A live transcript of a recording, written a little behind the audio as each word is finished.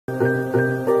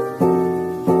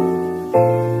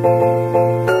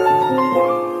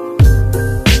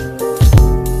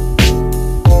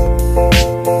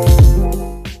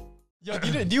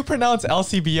pronounce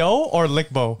LCBO or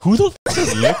Lickbo? Who the f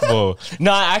is Lickbo?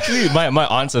 Nah, actually, my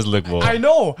aunt says Lickbo. I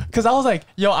know, because I was like,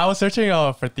 yo, I was searching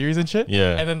for theories and shit.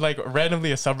 Yeah. And then like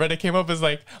randomly a subreddit came up as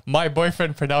like, my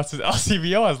boyfriend pronounces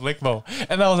LCBO as Lickbo.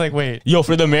 And I was like, wait. Yo,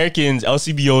 for the Americans,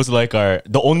 LCBO is like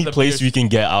the only place we can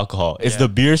get alcohol. It's the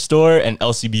beer store and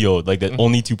LCBO, like the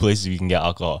only two places we can get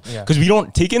alcohol. Because we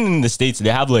don't take it in the States.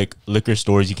 They have like liquor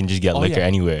stores. You can just get liquor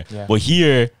anywhere. But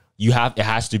here, it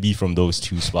has to be from those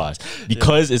two spots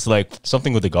because it's like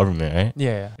something with the government, right?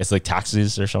 Yeah. It's like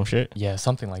taxes or some shit. Yeah,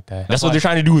 something like that. That's what they're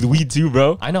trying to do with weed too,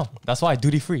 bro. I know. That's why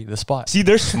duty free, the spot. See,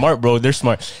 they're smart, bro. They're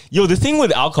smart. Yo, the thing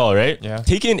with alcohol, right? Yeah.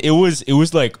 It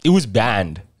was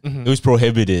banned. It was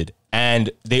prohibited.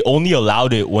 And they only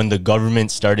allowed it when the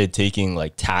government started taking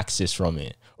like taxes from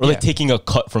it. Or like taking a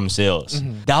cut from sales.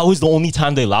 That was the only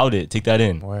time they allowed it. Take that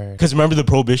in. Because remember the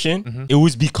prohibition? It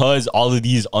was because all of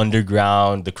these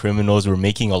underground, the criminals were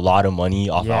making a lot of money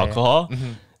off alcohol.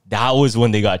 That was when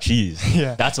they got cheese.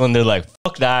 That's when they're like,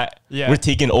 fuck that. We're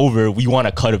taking over. We want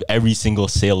a cut of every single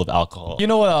sale of alcohol. You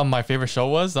know what my favorite show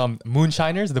was?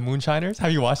 Moonshiners, the Moonshiners.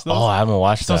 Have you watched those? Oh, I haven't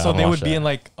watched that. So they would be in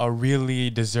like a really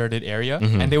deserted area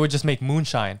and they would just make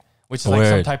moonshine. Which is like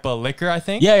some type of liquor, I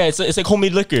think. Yeah, it's like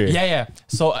homemade liquor. Yeah.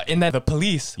 So in that, the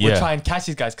police would try and catch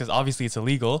these guys because obviously it's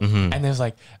illegal. And there's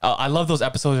like, I love those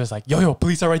episodes. It's like, yo,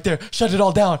 police are right there. Shut it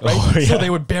all down, right? So they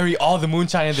would bury all the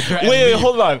moonshine in the dirt. Wait,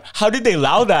 hold on. How did they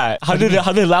allow that? How did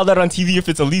they allow that on TV if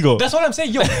it's illegal? That's what I'm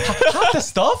saying. Yo, half the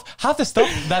stuff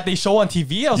that they show on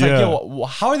TV, I was like, yo,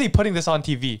 how are they putting this on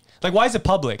TV? Like, why is it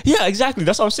public? Yeah, exactly.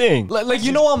 That's what I'm saying. Like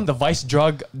you know, the Vice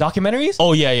drug documentaries.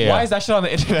 Oh yeah. Why is that shit on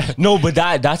the internet? No, but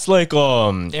that's like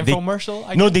infomercial.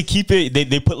 I guess? They keep it.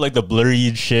 They put like the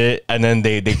blurry shit, and then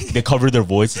they cover their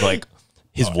voice like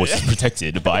his voice is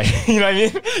protected by. You know what I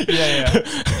mean? Yeah.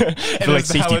 For like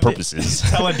safety purposes.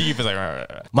 Hella deep is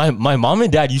like. My mom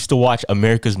and dad used to watch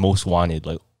America's Most Wanted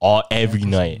like every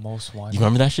night. Most Wanted. You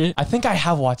remember that shit? I think I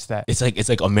have watched that. It's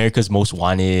like America's Most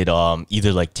Wanted,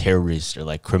 either like terrorists or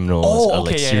like criminals or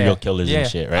like serial killers and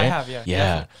shit, right? I have,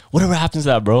 yeah. Whatever happens to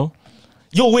that, bro?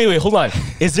 Yo, wait, hold on.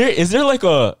 Is there like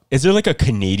a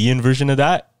Canadian version of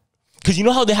that? Because you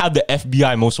know how they have the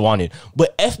FBI Most Wanted,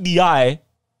 but FBI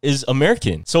is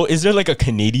American. So is there like a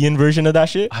Canadian version of that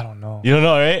shit? I don't know. You don't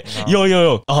know, right? No.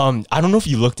 Yo. I don't know if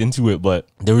you looked into it, but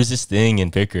there was this thing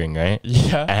in Pickering, right?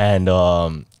 Yeah.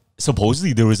 And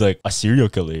supposedly there was like a serial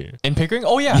killer here. In Pickering?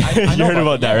 Oh yeah, I you heard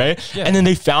about that, right? Yeah. And then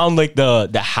they found like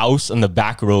the house on the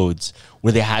back roads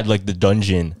where they had like the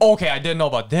dungeon. Okay, I didn't know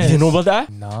about this. You didn't know about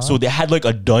that? No. So they had like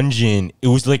a dungeon. It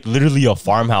was like literally a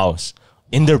farmhouse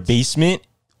in their basement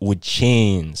with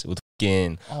chains,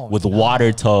 with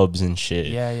water tubs and shit.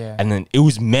 Yeah. And then it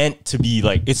was meant to be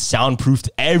like, it's soundproofed,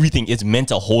 everything. It's meant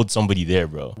to hold somebody there,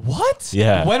 bro. What?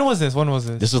 Yeah. When was this?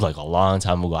 This was like a long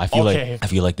time ago. I feel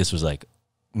like this was like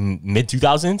mid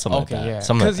 2000s, something like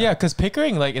that. Because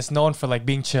Pickering like is known for like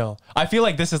being chill. I feel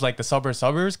like this is like the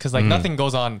suburbs because like nothing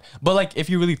goes on. But like if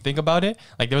you really think about it,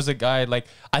 like there was a guy like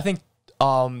I think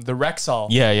the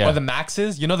Rexall, or the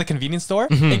Max's, you know, the convenience store,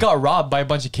 it got robbed by a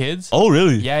bunch of kids. Oh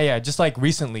really? Yeah, just like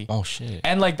recently. Oh shit.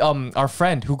 And like our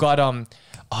friend who got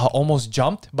almost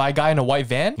jumped by a guy in a white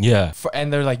van. Yeah.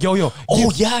 And they're like, yo.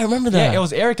 Oh yeah, I remember that. Yeah, it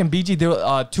was Eric and BG.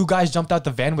 There two guys jumped out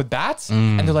the van with bats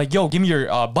and they're like, yo, give me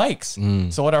your bikes.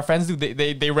 So what our friends do,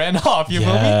 they ran off, you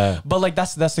feel me? But like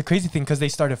that's the crazy thing because they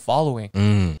started following.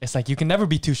 It's like you can never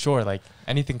be too sure, like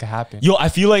anything could happen. Yo, I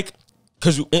feel like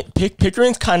because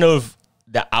Pickering's kind of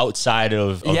the outside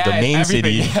of the main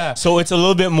city, so it's a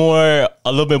little bit more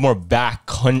back,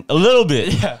 a little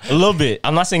bit.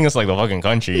 I'm not saying it's like the fucking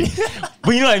country,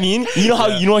 but you know what I mean. You know how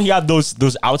you have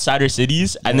those outsider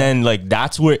cities, and then like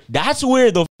that's where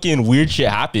the fucking weird shit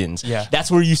happens. Yeah,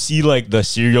 that's where you see like the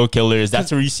serial killers.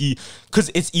 That's where you see because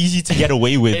it's easy to get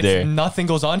away with there. Nothing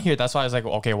goes on here. That's why I was like,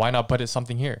 okay, why not put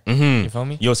something here? You feel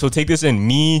me? Yo, so take this in.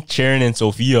 Me, Sharon, and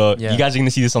Sophia. You guys are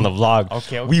gonna see this on the vlog.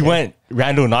 Okay. We went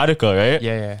Randonautica, right?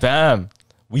 Yeah. Bam.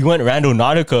 We went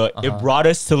Randonautica. It brought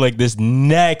us to like this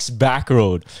next back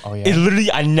road. Oh yeah. It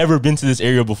literally, I'd never been to this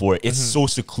area before. It's so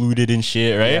secluded and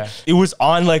shit, right? Yeah. It was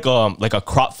on like a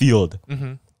crop field.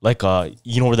 Like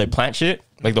you know where they plant shit?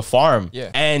 Like the farm. Yeah.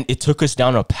 And it took us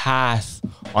down a path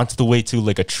onto the way to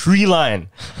like a tree line,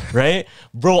 right?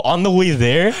 Bro, on the way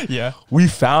there, we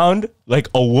found like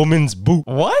a woman's boot.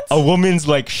 What? A woman's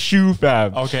like shoe,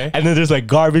 fam. Okay. And then there's like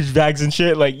garbage bags and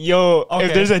shit. Like, yo,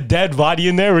 if there's a dead body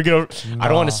in there, we're gonna. I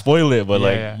don't want to spoil it,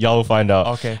 but y'all will find out.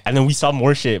 Okay. And then we saw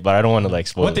more shit, but I don't want to like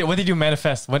spoil it. What did you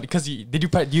manifest? Because did you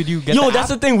get? Yo, that's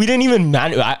the thing. We didn't even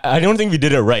I don't think we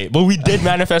did it right, but we did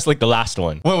manifest like the last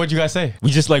one. What would you guys say? We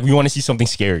just like we want to see something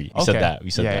scary. We said that. We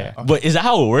said that. Yeah, okay. But is that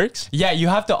how it works? Yeah, you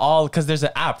have to all, because there's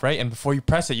an app, right? And before you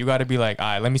press it, you got to be like, all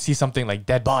right, let me see something like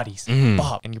dead bodies.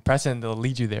 Bop, and you press it and they'll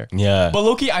lead you there. Yeah. But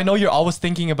Loki, I know you're always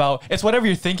thinking about, it's whatever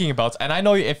you're thinking about. And I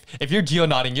know if you're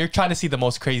geonauting, you're trying to see the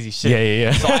most crazy shit.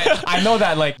 Yeah. So I know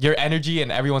that like your energy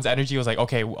and everyone's energy was like,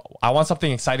 okay, I want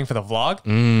something exciting for the vlog.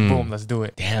 Boom, let's do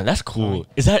it. Damn, that's cool.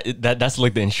 Is that's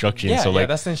like the instructions? Yeah, so like,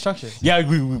 that's the instructions. Yeah,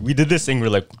 we did this thing. We're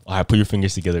like, all right, put your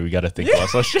fingers together. We gotta think about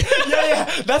some shit. Yeah.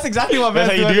 That's exactly what.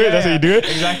 That's how you do it. That's how you do it.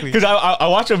 Exactly. Because I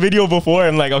watched a video before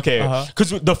and like, okay,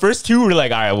 because the first two were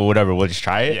like, all right, well, whatever, we'll just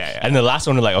try it. Yeah. And the last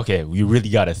one we're like, okay, we really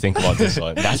gotta think about this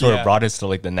one. That's where it brought us to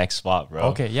like the next spot, bro.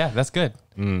 Okay, yeah, that's good.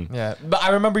 Yeah, but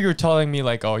I remember you were telling me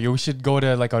like, oh, we should go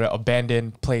to like an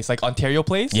abandoned place, like Ontario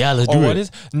Place. Yeah, let's do it. What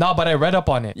is? Nah, but I read up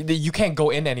on it. You can't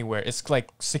go in anywhere. It's like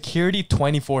security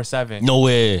 24/7. No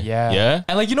way. Yeah.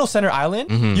 And like Center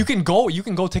Island, you can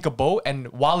go take a boat, and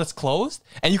while it's closed,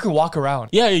 and you can walk around.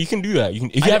 Yeah, you can do that.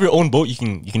 If you have your own boat, you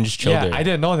can just chill there. I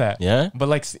didn't know that. Yeah. But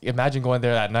like, imagine going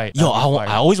there at night. Yo,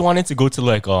 I always wanted to go to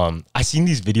like I seen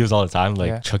these videos all the time,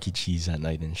 like Chuck E. Cheese at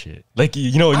night and shit. Like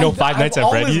Five Nights at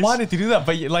Freddy's. I always wanted to do that,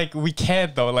 but like we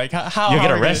can't though. Like how you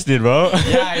get arrested, bro.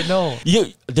 Yeah, I know.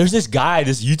 There's this guy,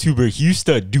 this YouTuber. He used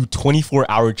to do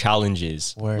 24-hour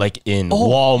challenges, like in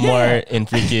Walmart and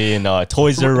freaking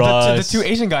Toys R Us. The two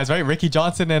Asian guys, right? Ricky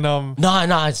Johnson and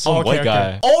Nah, it's some white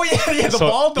guy. Oh yeah, the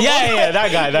bald. Yeah,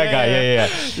 that guy. Yeah.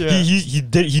 He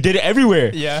did it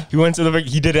everywhere. Yeah, he went to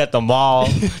he did it at the mall.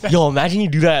 Yo, imagine you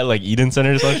do that at like Eden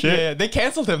Center or some shit. Yeah, they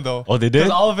canceled him though. Oh, they did?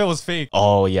 Because all of it was fake.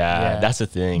 Oh yeah, that's the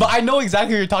thing. But I know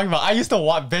exactly what you're talking about. I used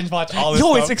to binge watch all this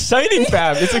stuff. It's exciting,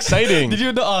 fam. It's exciting. Did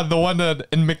you know the one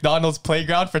in McDonald's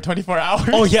playground for 24 hours?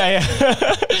 Oh yeah.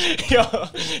 Yo,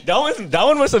 that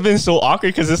one must have been so awkward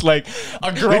because it's like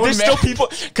a grown there's still people,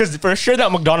 because for sure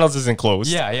that McDonald's isn't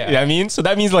closed. Yeah. You know what I mean? So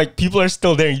that means like people are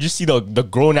still there. You just see the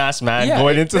grown ass man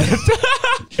going into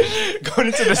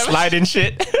the slide and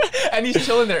shit. And he's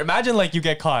chilling there. Imagine like you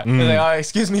get caught. They're like, oh,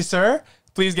 excuse me, sir.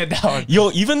 Please get down. Yo,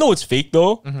 even though it's fake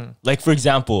though, like for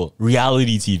example,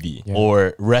 reality TV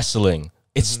or wrestling,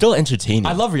 it's still entertaining.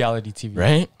 I love reality TV.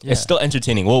 Right? Yeah. It's still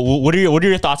entertaining. Well, what are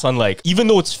your thoughts on like, even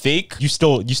though it's fake, you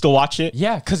still watch it?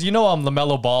 Yeah, because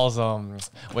LaMelo Ball's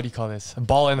what do you call this?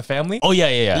 Ball in the Family? Oh yeah.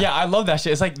 Yeah, I love that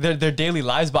shit. It's like their daily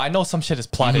lives, but I know some shit is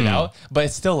plotted out, but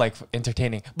it's still like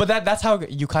entertaining. But that's how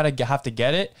you kind of have to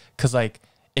get it, because like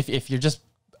if you're just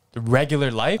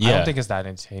regular life, I don't think it's that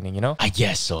entertaining, I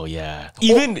guess so, yeah.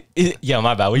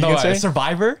 My bad. What you gonna say?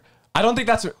 Survivor? I don't think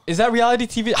is that reality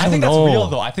TV? I think that's real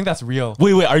though. I think that's real.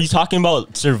 Wait, are you talking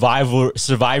about Survivor,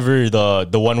 the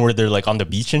one where they're like on the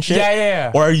beach and shit?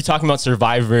 Yeah. Or are you talking about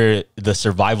Survivor, the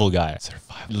survival guy?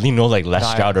 Like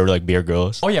Les Stroud or like Bear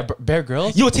Grylls? Oh yeah, Bear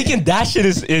Grylls? Yo, taking that shit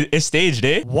is staged,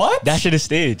 eh? What? That shit is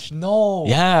staged. No.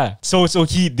 Yeah. So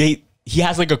he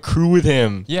has like a crew with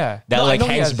him. Yeah. That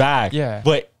hangs back. Yeah.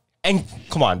 And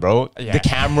come on, bro. Yeah. The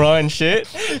camera and shit.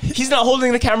 He's not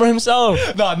holding the camera himself.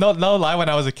 No lie. When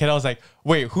I was a kid, I was like,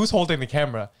 wait, who's holding the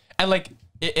camera? And like,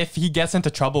 if he gets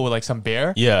into trouble with like some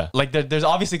bear, like there's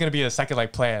obviously gonna be a second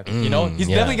like plan. He's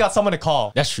definitely got someone to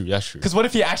call. That's true. Because what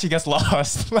if he actually gets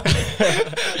lost? No,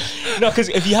 because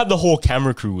if you have the whole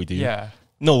camera crew with you,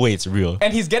 no way it's real.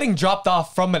 And he's getting dropped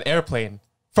off from an airplane.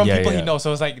 From people he knows,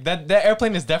 so it's like that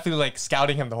airplane is definitely like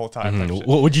scouting him the whole time.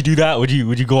 Would you do that? Would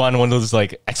you go on one of those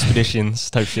like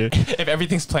expeditions type shit? If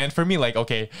everything's planned for me, like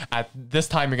okay, at this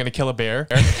time you're gonna kill a bear.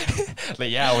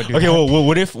 Like I would do. Okay, that. Well,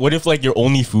 what if like your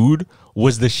only food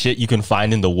was the shit you can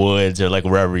find in the woods or like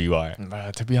wherever you are?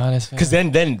 To be honest, because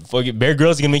then Bear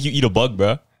Grylls is gonna make you eat a bug,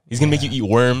 bro. He's gonna make you eat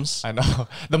worms. I know.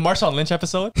 The Marshawn Lynch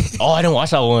episode. Oh, I didn't watch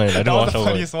that one. The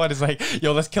funniest one is like,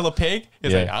 yo, let's kill a pig.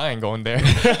 He's like, I ain't going there.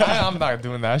 I'm not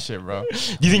doing that shit, bro.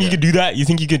 Do you think you could do that? You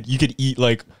think you could eat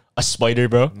like a spider,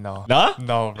 bro? No. Nah?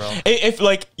 No, bro. If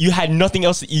like you had nothing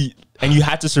else to eat and you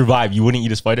had to survive, you wouldn't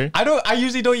eat a spider? I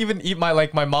usually don't even eat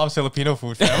my mom's Filipino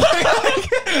food, fam.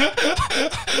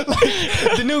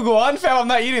 Like the new guan, fam, I'm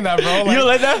not eating that, bro. Like, you don't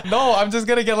like that? No, I'm just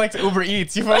gonna get like Uber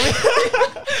Eats. You feel me?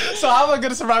 So how am I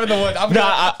gonna survive in the wood?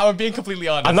 I'm being completely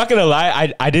honest. I'm not gonna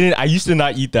lie. I used to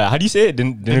not eat that. How do you say it?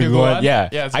 Didn't go on? Yeah.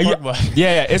 Yeah, it's pork blood.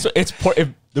 Yeah. It's pork. If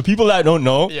the people that don't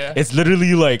know, it's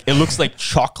literally like it looks like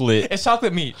chocolate. It's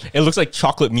chocolate meat. It looks like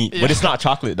chocolate meat, but it's not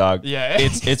chocolate, dog. Yeah.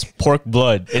 It's pork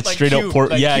blood. It's like straight up pork.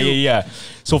 Like yeah.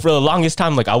 So for the longest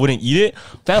time, like I wouldn't eat it.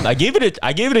 Fam, I gave it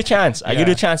a chance. I gave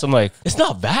it a chance. I'm like, it's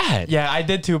not bad. Yeah, I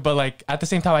did too, but like at the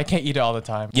same time, I can't eat it all the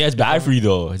time. Yeah, it's bad for you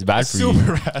though. It's bad for you.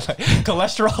 Super bad. Like,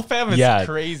 cholesterol fam, it's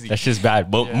crazy. That's just bad.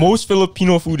 But most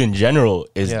Filipino food in general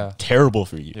is terrible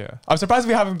for you. Yeah, I'm surprised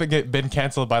we haven't been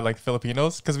canceled by like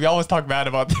Filipinos because we always talk bad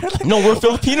about them. No, we're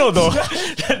Filipino though.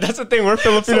 That's the thing. We're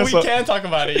Filipino, so we can talk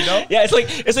about it. You know? Yeah,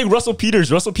 it's like Russell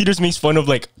Peters. Russell Peters makes fun of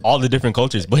like all the different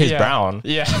cultures, but he's brown.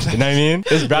 Yeah, you know what I mean?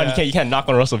 He's brown. You can't knock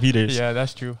on Russell Peters. Yeah,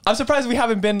 that's true. I'm surprised we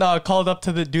haven't been called up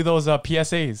to do those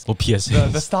PSAs. Well,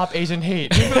 PSAs. The Stop Asian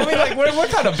Hate. You feel me? Like we're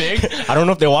kind of big. I don't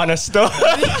know if they want us still.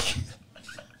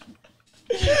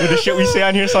 With the shit we say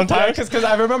on here sometimes. Because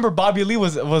I remember Bobby Lee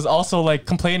was also like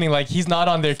complaining like he's not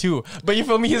on there too. But you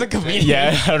feel me? He's a comedian.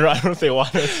 Yeah, I don't know if they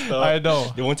want us though. I know.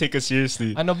 They won't take us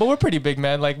seriously. I know, but we're pretty big,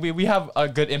 man. Like we have a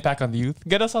good impact on the youth.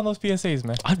 Get us on those PSAs,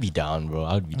 man. I'd be down, bro.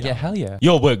 I'd be down. Yeah, hell yeah.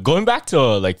 Yo, but going back to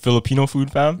like Filipino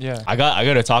food, fam. Yeah. I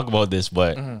gotta talk about this,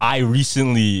 but I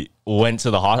recently went to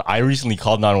the hospital. I recently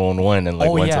called 911 and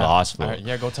went to the hospital. All right,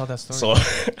 yeah, go tell that story. So,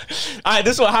 all right,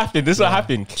 this is what happened. This is what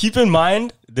happened. Keep in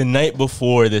mind, the night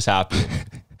before this happened.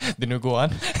 The new go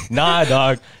on? Nah,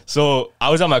 dog. So I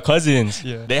was at my cousin's.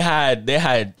 Yeah. They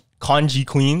had congee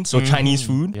queen, so Chinese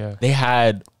food. Yeah. They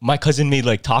had, my cousin made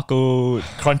like taco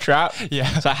crunch wrap. Yeah.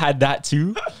 So I had that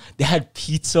too. They had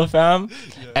pizza, fam.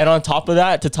 Yeah. And on top of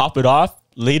that, to top it off,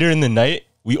 later in the night,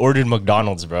 we ordered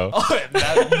McDonald's, bro. Oh,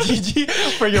 GG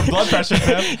for your blood pressure,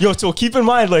 fam. Yo, so keep in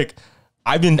mind, like,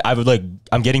 I'm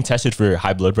getting tested for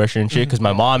high blood pressure and shit because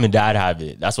my mom and dad have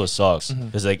it. That's what sucks.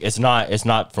 It's like it's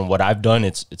not from what I've done.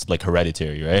 It's like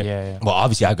hereditary, right? Yeah. Well,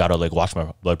 obviously I gotta like watch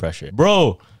my blood pressure,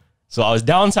 bro. So I was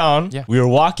downtown. Yeah. We were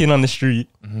walking on the street,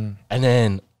 and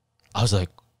then I was like,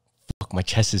 "Fuck, my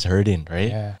chest is hurting." Right?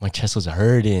 Yeah. My chest was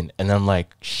hurting, and I'm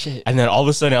like, "Shit!" And then all of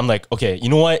a sudden I'm like, "Okay, you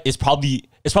know what? It's probably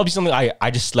something I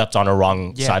just slept on the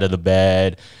wrong side of the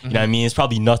bed. You know what I mean? It's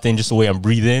probably nothing, just the way I'm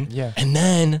breathing." Yeah. And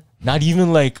then not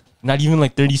even like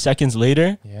 30 seconds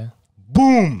later,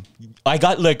 boom, I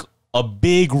got like a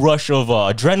big rush of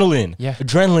adrenaline. Yeah.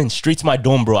 Adrenaline straight to my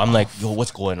dome, bro. I'm like, yo,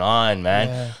 what's going on, man?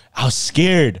 Yeah. I was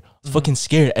scared. I was fucking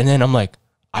scared. And then I'm like,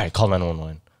 all right, call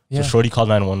 911. Yeah. So Shorty called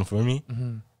 911 for me.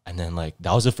 And then like,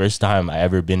 that was the first time I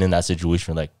ever been in that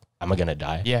situation. Like, am I gonna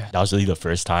die? Yeah. That was really the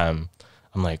first time.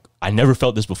 I'm like, I never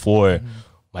felt this before.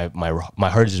 My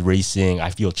heart is racing. I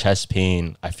feel chest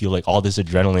pain. I feel like all this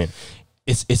adrenaline.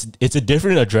 It's a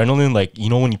different adrenaline, like, you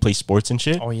know, when you play sports and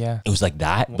shit. Oh yeah. It was like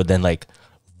that, but then like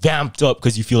vamped up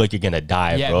because you feel like you're gonna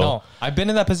die, yeah, bro. No, I've been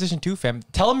in that position too, fam.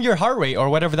 Tell them your heart rate or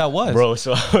whatever that was, bro.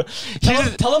 So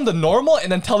tell them the normal and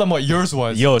then tell them what yours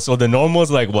was. Yo, so the normal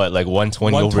is like what, like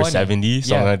 120 over 70,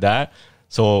 something like that.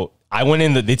 So I went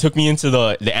in, they took me into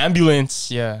the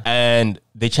ambulance, and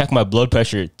they checked my blood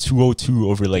pressure 202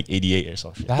 over like 88 or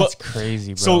something. That's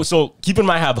crazy, bro. So keep in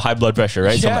mind I have high blood pressure,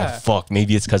 right? So I'm like, fuck,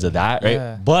 maybe it's because of that, right?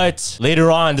 Yeah. But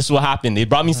later on, this is what happened. They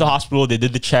brought me to the hospital. They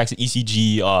did the checks,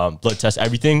 ECG, blood test,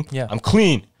 everything. Yeah. I'm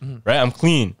clean, right? I'm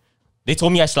clean. They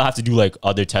told me I still have to do like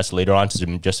other tests later on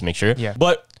just to make sure. Yeah.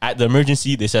 But at the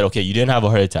emergency, they said, okay, you didn't have a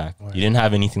heart attack. Right. You didn't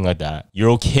have anything like that. You're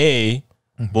okay.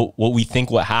 But what we think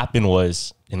what happened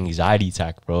was an anxiety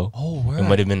attack, bro. Oh, word. It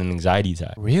might have been an anxiety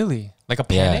attack. Really? Like a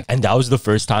panic? Yeah. And that was the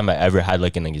first time I ever had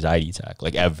like an anxiety attack,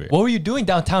 like ever. What were you doing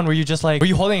downtown? Were you just like, were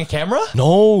you holding a camera?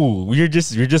 No, we were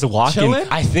just walking. Chilling?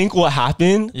 I think what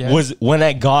happened was when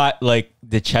I got like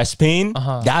the chest pain,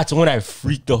 that's when I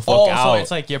freaked the fuck out. So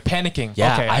it's like you're panicking.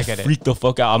 Yeah, okay, I freaked the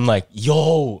fuck out. I'm like,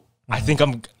 yo, I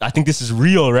think this is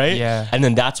real, right? Yeah. And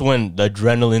then that's when the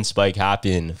adrenaline spike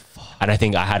happened. And I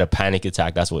think I had a panic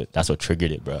attack. That's what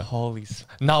triggered it, bro. Holy.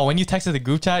 No, when you texted the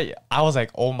group chat, I was like,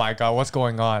 oh my God, what's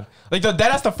going on? Like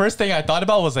that's the first thing I thought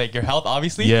about was like your health,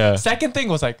 obviously. Yeah. Second thing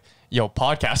was like, yo,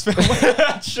 podcast.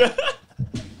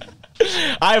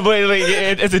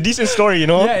 It's a decent story, you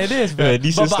know? Yeah, it is, man. Yeah,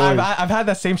 decent story. I've had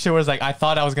that same shit where it's like I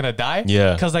thought I was gonna die.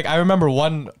 Yeah. Because like I remember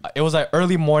it was like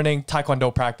early morning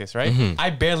taekwondo practice, right?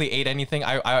 I barely ate anything.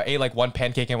 I ate like one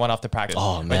pancake and went off to practice.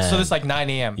 Oh man. Right? So this like 9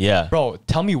 a.m. Yeah. Bro,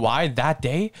 tell me why that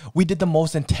day we did the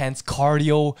most intense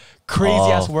cardio, crazy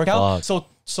ass workout. Fuck.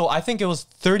 So I think it was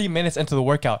 30 minutes into the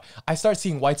workout, I start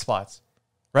seeing white spots.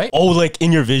 Right? Oh, like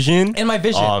in your vision? In my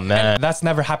vision. Oh, man. And that's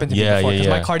never happened to me before because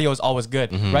my cardio is always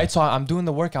good, right? So I'm doing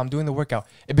the workout.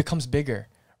 It becomes bigger,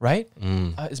 right?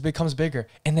 It becomes bigger.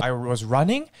 And then I was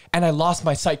running and I lost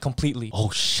my sight completely. Oh,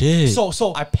 shit.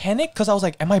 So I panicked because I was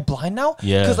like, am I blind now?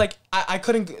 Yeah. Because like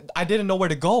I didn't know where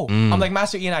to go. I'm like,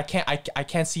 Master Ian, I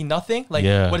can't see nothing. Like,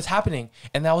 what is happening?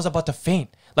 And I was about to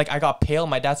faint. Like I got pale.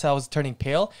 My dad said I was turning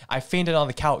pale. I fainted on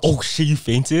the couch. Oh shit, you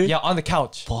fainted? Yeah, on the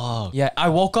couch. Fuck. Yeah, I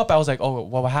woke up. I was like, oh,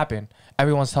 what happened?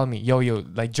 Everyone's telling me, yo,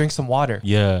 like drink some water.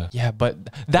 Yeah. Yeah, but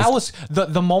that was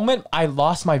the moment I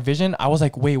lost my vision. I was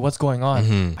like, wait, what's going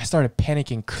on? I started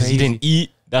panicking crazy. You didn't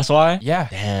eat. That's why? Yeah.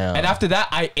 Damn. And after that,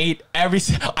 I ate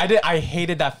I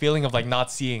hated that feeling of like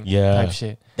not seeing type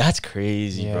shit. That's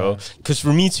crazy, bro. Because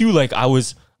for me too, like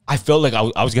I felt like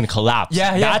I was gonna collapse.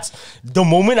 Yeah. That's the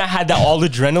moment I had that all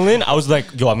adrenaline. I was like,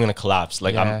 yo, I'm gonna collapse.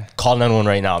 Like I'm calling 911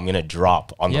 right now. I'm gonna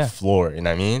drop on the floor. You know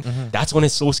what I mean? That's when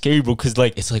it's so scary, bro. Because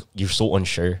like it's like you're so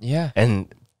unsure. Yeah.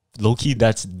 And low key,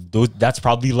 that's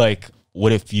probably like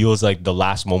what it feels like the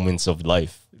last moments of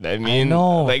life. I mean,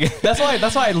 no, like that's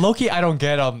why low-key I don't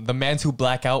get the mans who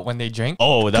black out when they drink.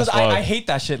 Oh, that's because I hate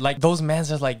that shit. Like those mans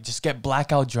that like just get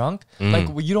blackout drunk. Like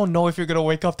you don't know if you're gonna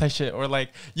wake up type shit, or like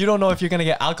you don't know if you're gonna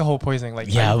get alcohol poisoning.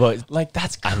 Like but like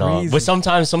that's crazy. I know. But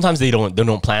sometimes they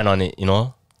don't plan on it. You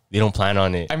know, they don't plan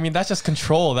on it. I mean, that's just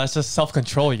control. That's just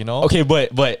self-control. You know. Okay,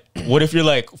 but what if you're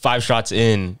like 5 shots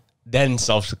in? Then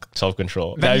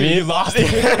self-control. Then you lost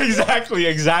it. exactly.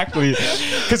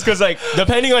 Because like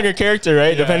depending on your character,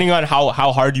 right? Depending on how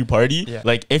hard you party,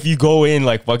 like if you go in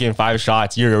like fucking 5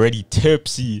 shots, you're already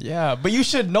tipsy. Yeah, but you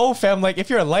should know, fam. Like if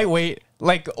you're a lightweight,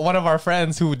 like one of our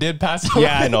friends who did pass away.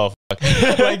 Yeah, I know.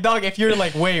 Like dog, if you're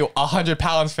like weigh 100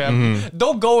 pounds, fam,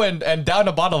 don't go and down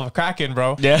a bottle of Kraken,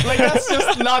 bro. Yeah, like that's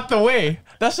just not the way.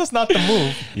 That's just not the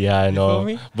move. Yeah, I know.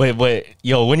 You feel me? But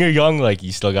yo, when you're young, like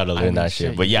you still gotta learn that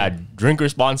shit. But yeah, drink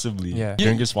responsibly. Yeah,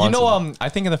 drink responsibly. You know, I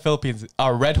think in the Philippines,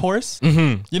 Red Horse.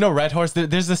 You know, Red Horse.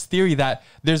 There's this theory that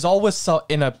there's always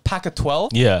in a pack of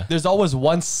 12. Yeah, there's always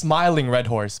one smiling Red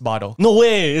Horse bottle. No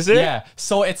way, is it? Yeah.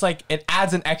 So it's like it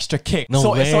adds an extra kick.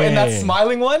 No way. So in that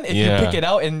smiling one, if you pick it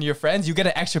out in your friends, you get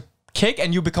an extra kick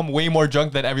and you become way more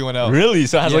drunk than everyone else. Really?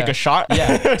 So it has like a shot?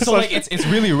 Yeah. So like it's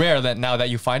really rare that now that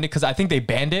you find it, because I think they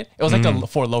banned it. It was like a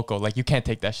for loco. Like you can't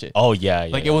take that shit. Oh yeah.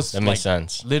 Like it was that makes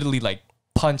sense. Literally like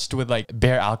punched with like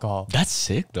bare alcohol. That's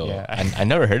sick though. Yeah. I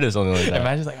never heard of something like that.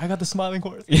 Imagine like I got the smiling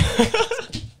horse.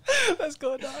 Let's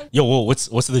go, dog. Yo, what's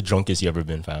the drunkest you ever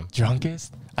been, fam?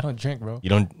 Drunkest? I don't drink, bro. You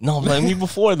don't? No, like me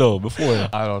before though. Before.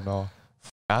 I don't know.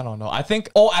 I think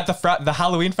at the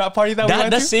Halloween frat party that we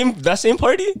went to? That same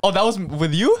party? Oh, that was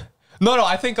with you? No,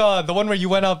 I think the one where you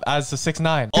went up as a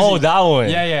 6'9". Oh, that one.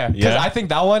 Yeah. Because I think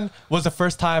that one was the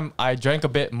first time I drank a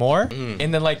bit more,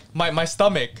 and then like my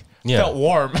stomach felt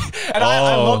warm, and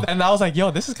I loved it. And I was like,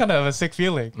 yo, this is kind of a sick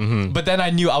feeling. But then I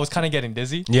knew I was kind of getting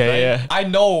dizzy. Yeah. I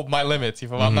know my limits.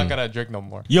 I'm not gonna drink no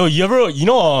more. Yo, you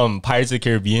know Pirates of the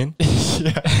Caribbean?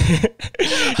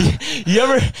 you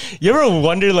ever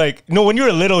wonder like when you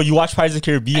were little you watch Pirates of the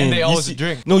Caribbean and they always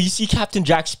drink. No, you see Captain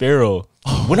Jack Sparrow.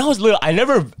 When I was little, I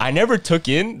never took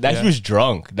in that he was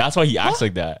drunk. That's why he acts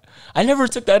like that. I never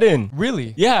took that in.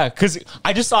 Really? Yeah, because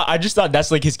I just thought that's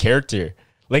like his character.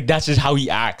 Like that's just how he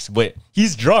acts, but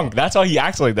he's drunk. That's how he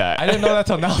acts like that. I didn't know that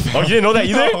till now. Oh, you didn't know that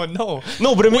either?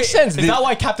 No, but it makes sense. Is that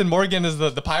why Captain Morgan is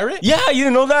the pirate? Yeah, you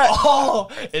didn't know that? Oh,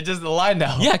 it's just the line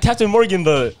now. Yeah, Captain Morgan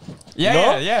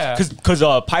Yeah. Because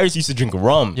pirates used to drink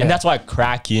rum, and that's why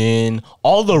Kraken,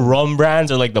 all the rum brands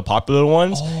are like the popular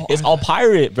ones. It's all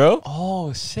pirate, bro.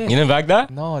 Oh shit! You didn't back that?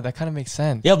 No, that kind of makes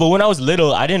sense. Yeah, but when I was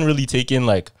little, I didn't really take in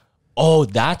like, oh,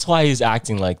 that's why he's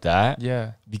acting like that.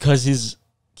 Yeah, because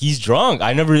he's drunk.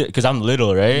 I never, because I'm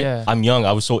little, right? Yeah, I'm young.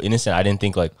 I was so innocent. I didn't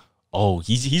think like, oh,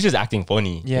 he's just acting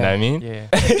funny. Yeah. You know what I mean? Yeah.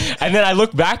 And then I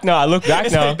look back now. Like,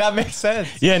 that makes sense.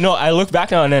 Yeah, no, I look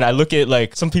back now and then I look at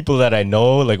like some people that I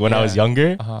know, like when I was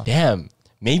younger. Damn,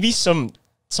 maybe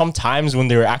sometimes when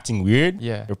they were acting weird,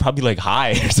 they're probably like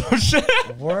high or some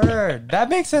shit. Word. That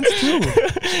makes sense too.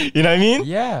 You know what I mean?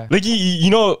 Yeah. Like, you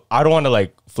know, I don't want to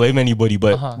like flame anybody,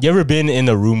 but you ever been in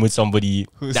a room with somebody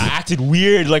that acted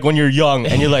weird like when you're young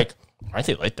and you're like, aren't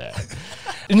they like that?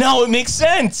 No, it makes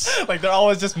sense. Like they're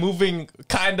always just moving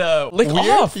kind of like weird.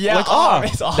 Off. Yeah, like off.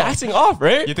 It's off. They're acting off,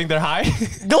 right? You think they're high?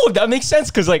 No, that makes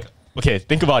sense because like, okay,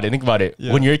 think about it.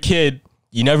 Yeah. When you're a kid,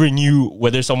 you never knew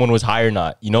whether someone was high or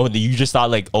not. You know, you just thought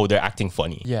like, oh, they're acting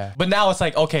funny. Yeah. But now it's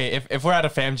like, okay, if we're at a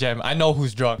fam jam, I know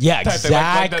who's drunk. Yeah,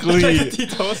 exactly. Like the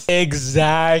Titos.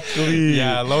 Exactly.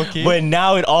 Yeah, low key. But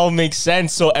now it all makes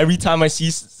sense. So every time I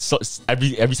see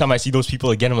every time I see those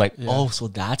people again, I'm like, oh, so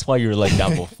that's why you're like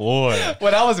that before.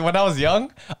 When I was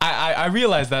young, I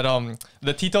realized that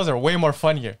the Titos are way more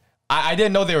funnier. I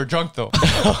didn't know they were drunk though.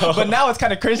 But now it's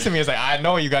kind of cringe to me. It's like, I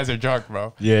know you guys are drunk,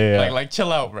 bro. Yeah. Like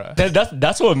chill out, bro.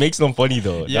 That's what makes them funny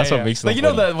though. Yeah, that's what makes them like, you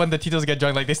funny. know that when the Titos get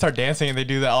drunk, like they start dancing and they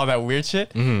do all that weird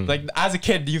shit. Like as a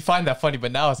kid, you find that funny,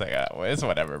 but now it's like, well, it's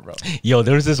whatever, bro. Yo,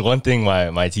 there was this one thing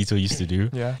my Tito used to do.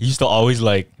 Yeah. He used to always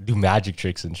like do magic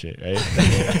tricks and shit, right?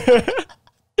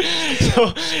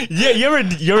 So yeah, you ever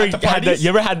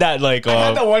had that like I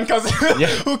had that one cousin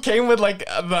who came with like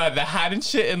the hat and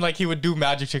shit, and like he would do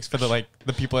magic tricks for the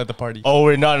people at the party. Oh,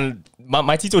 we're not.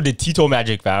 My Tito did Tito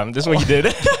magic, fam. This is what he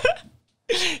did.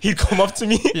 He'd come up to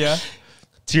me. Yeah.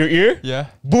 to your ear. Yeah.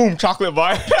 Boom, chocolate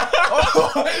bar.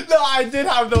 Oh, no, I did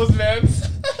have those vans.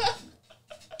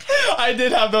 I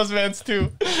did have those vans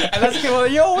too. And that's okay. Well,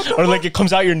 yo, what the or like it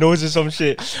comes out your nose or some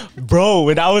shit. Bro,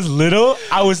 when I was little,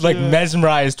 I was like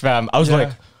mesmerized, fam. I was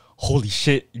like, holy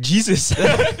shit, Jesus.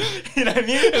 You know what I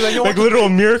mean? Like literal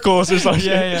miracles or something.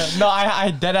 Yeah. No,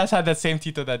 I deadass had that same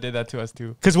Tito that did that to us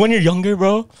too. Because when you're younger,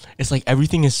 bro, it's like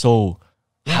everything is so...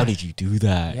 How did you do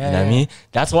that? You know what I mean?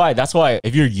 That's why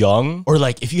if you're young or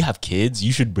like if you have kids,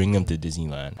 you should bring them to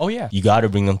Disneyland. Oh yeah. You got to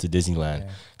bring them to Disneyland.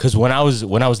 Cuz when I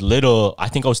was little, I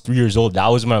think I was 3 years old, that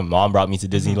was when my mom brought me to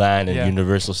Disneyland and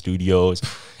Universal Studios.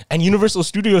 And Universal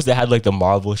Studios, they had like the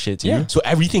Marvel shit too. Yeah. So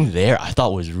everything there I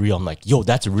thought was real. I'm like, yo,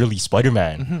 that's really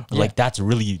Spider-Man. Or like that's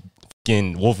really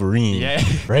fucking Wolverine.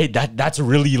 Right? That's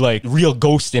really like real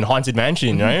Ghost in Haunted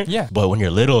Mansion, right? Yeah. But when you're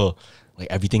little, like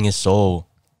everything is so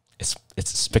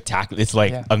it's spectacular. It's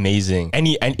like amazing. And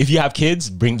if you have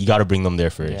kids, you got to bring them there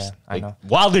first. Yeah, I know.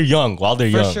 While they're young.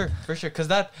 For sure.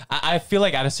 Because I feel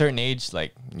like at a certain age,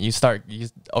 like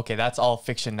okay, that's all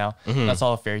fiction now. That's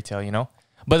all a fairy tale, you know.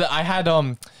 But I had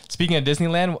speaking of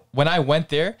Disneyland, when I went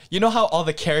there, you know how all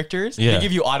the characters they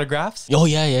give you autographs. Oh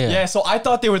yeah. So I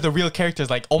thought they were the real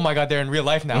characters. Like, oh my god, they're in real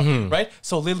life now, right?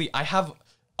 So Lily, I have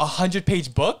a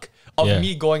 100-page book of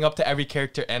me going up to every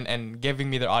character and giving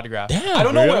me their autograph. Damn, I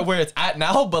don't know where it's at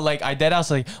now, but like I dead ass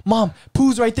like, Mom,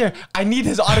 Pooh's right there. I need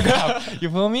his autograph.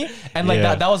 You feel me? And like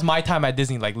that was my time at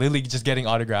Disney, like literally just getting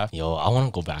autographed. Yo, I want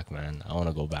to go back, man. I want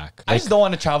to go back. I just don't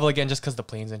want to travel again just because the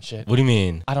planes and shit. What do you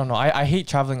mean? I don't know. I hate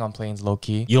traveling on planes, low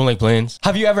key. You don't like planes?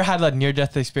 Have you ever had a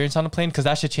near-death experience on a plane? Because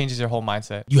that shit changes your whole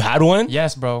mindset. You had one?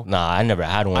 Yes, bro. Nah, I never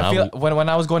had one. I feel when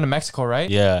I was going to Mexico, right?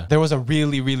 Yeah. There was a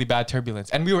really, really bad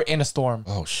turbulence. And we were in a storm.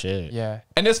 Oh, shit. Yeah.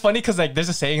 And it's funny because like there's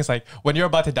a saying, it's like when you're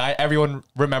about to die, everyone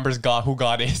remembers God, who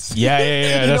God is.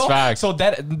 Yeah. That's fact. So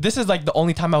this is like the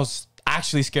only time I was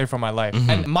actually scared for my life.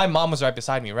 And my mom was right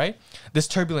beside me, right? This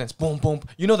turbulence, boom, boom.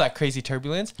 You know that crazy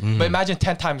turbulence? But imagine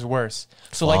 10 times worse.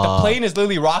 So like the plane is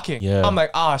literally rocking. Yeah. I'm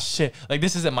like, ah, shit. Like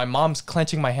this isn't. My mom's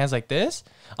clenching my hands like this.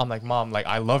 I'm like, Mom, like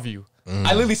I love you.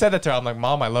 I literally said that to her. I'm like,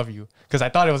 Mom, I love you. Because I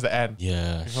thought it was the end.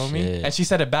 Yeah. You feel me? And she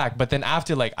said it back. But then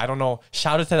after, like, I don't know,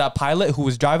 shout out to that pilot who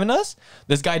was driving us.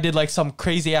 This guy did like some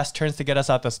crazy ass turns to get us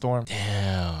out the storm.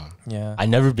 Damn. Yeah. I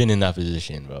never been in that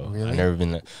position, bro. Really? I never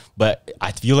been there. But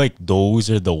I feel like those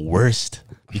are the worst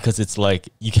because it's like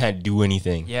you can't do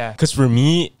anything. Yeah. Because for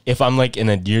me, if I'm like in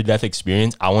a near-death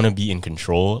experience, I want to be in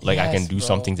control. Like I can do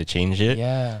something to change it.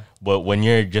 Yeah. But when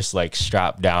you're just like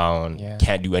strapped down,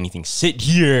 can't do anything, sit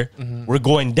here, we're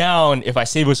going down. If I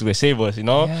save us, we save us, you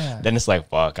know? Yeah. Then it's like,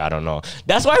 fuck, I don't know.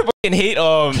 That's why I fucking hate,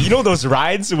 you know those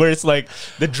rides where it's like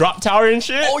the drop tower and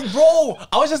shit? Oh, bro,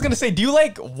 I was just gonna say, do you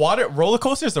like roller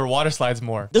coasters or water slides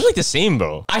more? They're like the same,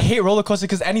 bro. I hate roller coasters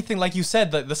because anything, like you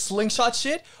said, the slingshot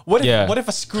shit, what if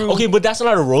a screw... Okay, but that's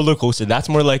not a roller coaster. That's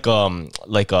more like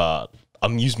a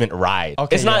amusement ride.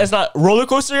 Okay, it's not roller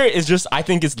coaster is just I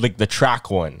think it's like the track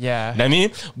one. Yeah. You know what I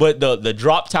mean? But the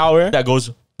drop tower that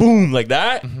goes boom like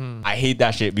that, I hate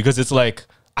that shit because it's like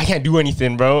I can't do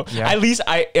anything, bro. Yeah. At least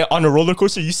on a roller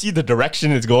coaster you see the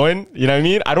direction it's going. You know what I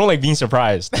mean? I don't like being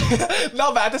surprised.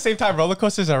 No, but at the same time, roller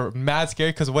coasters are mad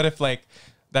scary because what if like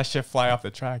that shit fly off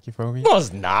the track? You feel me? No,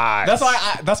 it's not. That's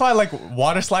why I like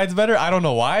water slides better. I don't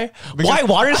know why. Why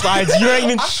water slides? You're not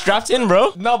even strapped in,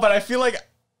 bro. No, but I feel like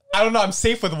I don't know. I'm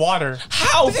safe with water.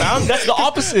 How, fam? That's the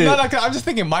opposite. No, I'm just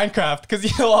thinking Minecraft because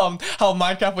you know how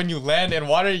Minecraft when you land in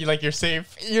water, you're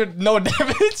safe. You're no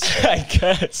damage. I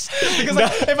guess because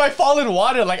like, if I fall in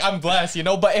water, like I'm blessed, you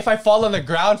know. But if I fall on the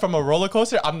ground from a roller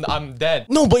coaster, I'm dead.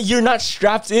 No, but you're not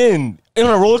strapped in. In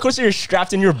a roller coaster, you're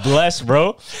strapped in. You're blessed,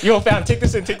 bro. Yo, fam, take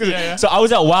this in. Yeah. So I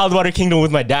was at Wild Water Kingdom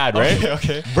with my dad, right?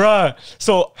 Okay. Bruh.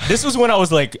 So this was when I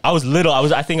was little.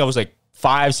 I think I was like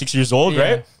 5-6 years old,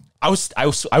 right?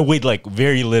 I weighed like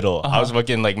very little. I was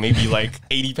fucking like maybe like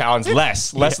 80 pounds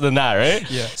less than that,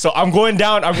 right? Yeah. So I'm going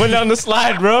down the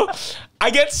slide, bro. I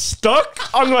get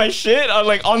stuck on my shit,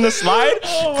 on the slide,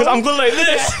 because I'm going like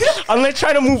this. I'm like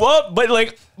trying to move up, but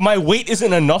like my weight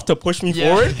isn't enough to push me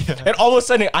forward. Yeah. And all of a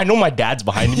sudden, I know my dad's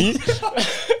behind me.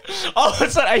 All of a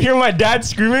sudden, I hear my dad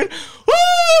screaming, "Woo!"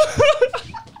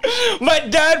 My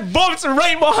dad bumps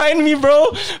right behind me,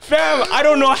 bro. Fam, I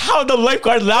don't know how the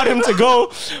lifeguard allowed him to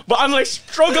go, but I'm like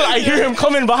struggling. I hear him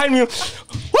coming behind me. Woo!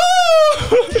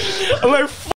 I'm like,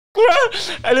 fuck, bro.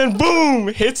 And then boom,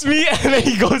 hits me, and then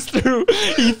he goes through.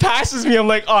 He passes me. I'm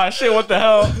like, oh shit, what the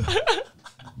hell?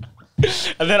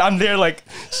 And then I'm there like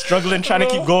struggling, trying to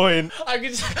keep going. I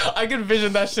could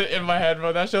envision that shit in my head,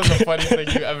 bro. That shit was the funniest thing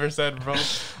you ever said, bro.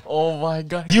 Oh my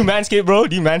god. Do you manscape, bro?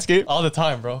 Do you manscape? All the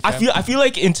time, bro. I feel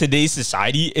like in today's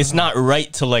society, it's not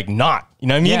right to like not. You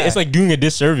know what I mean? Yeah. It's like doing a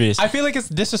disservice. I feel like it's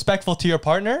disrespectful to your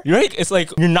partner. You're right? It's like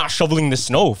you're not shoveling the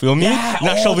snow. Feel me? Yeah.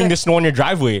 You're not shoveling the snow on your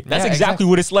driveway. That's exactly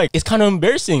what it's like. It's kind of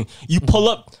embarrassing. You pull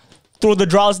up, throw the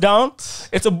drawers down.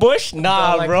 It's a bush.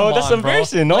 Nah, like, bro, that's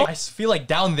embarrassing. No, like, I feel like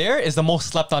down there is the most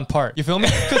slept on part. You feel me?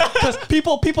 Because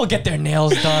people get their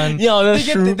nails done. Yeah, that's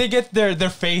true. They get their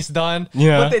face done.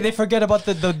 Yeah, but they forget about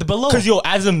the below. Because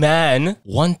as a man,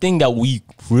 one thing that we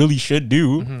really should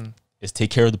do is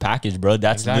take care of the package, bro.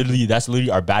 That's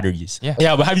literally our batteries. Yeah.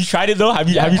 But have you tried it though? Have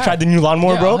you tried the new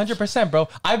lawnmower, bro? 100%, bro.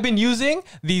 I've been using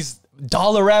these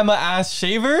Dollarama ass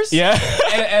shavers. Yeah.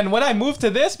 and when I moved to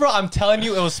this, bro, I'm telling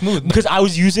you, it was smooth. Because I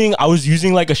was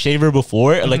using like a shaver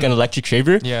before, like an electric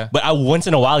shaver. Yeah. But once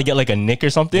in a while I get like a nick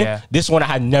or something. Yeah. This one I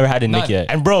had never had a nick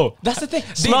yet. And bro, that's the thing.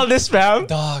 Smell this, fam.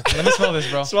 Dog, let me smell this,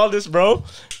 bro. Smell this, bro.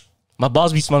 My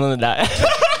balls be smelling that.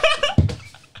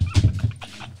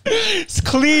 It's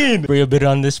clean. Spray a bit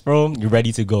on this, bro. You're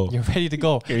ready to go. You're ready to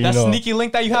go. That sneaky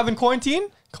link that you have in quarantine?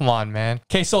 Come on, man.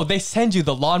 Okay, so they send you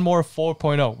the Lawnmower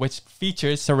 4.0, which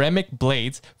features ceramic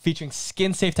blades featuring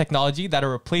skin-safe technology that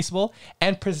are replaceable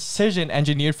and precision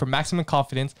engineered for maximum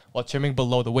confidence while trimming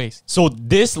below the waist. So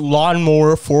this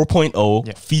Lawnmower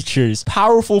 4.0 features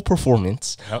powerful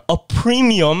performance, a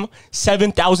premium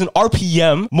 7,000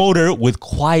 RPM motor with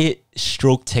quiet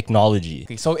stroke technology.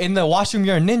 Okay, so in the washroom,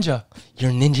 you're a ninja.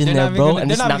 You're a ninja in there, bro.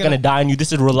 And this is not going to die on you.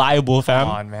 This is reliable, fam.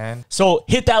 Come on, man. So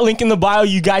hit that link in the bio.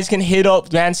 You guys can hit up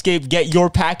Manscaped, get your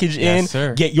package in,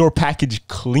 get your package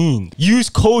clean. Use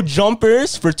code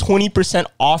JUMPERS for 20%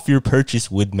 off your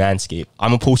purchase with Manscaped.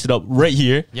 I'm going to post it up right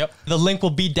here. Yep. The link will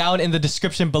be down in the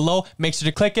description below. Make sure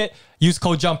to click it. Use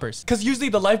code JUMPERS. Because usually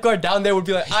the lifeguard down there would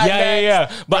be like,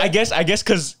 yeah. But I guess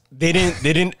because they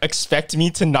didn't expect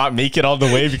me to not make it all the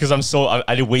way because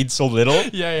I weighed so little.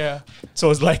 Yeah.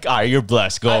 So it's like, all right, you're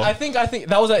blessed. Go. I think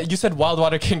that was you said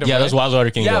Wildwater Kingdom. Yeah, right? that was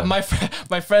Wildwater Kingdom. Yeah,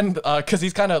 my friend, because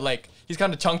he's kind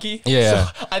of chunky. Yeah.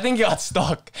 So I think he got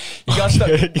stuck. He got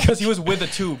stuck because he was with a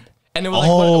tube. And it was like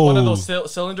one of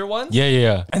those cylinder ones.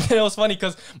 Yeah. And then it was funny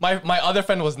because my other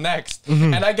friend was next.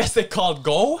 And I guess they called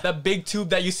Go. That big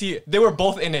tube that you see, they were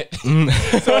both in it.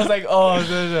 So I was like,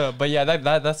 oh, but yeah,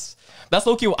 that's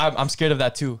low-key. I'm scared of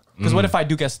that too. Because what if I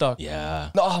do get stuck?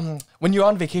 Yeah. When you're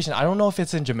on vacation, I don't know if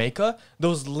it's in Jamaica,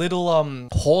 those little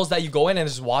holes that you go in and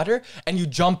there's water and you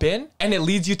jump in and it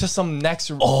leads you to some next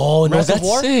reservoir.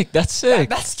 That's sick. That's sick.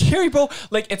 That's scary, bro.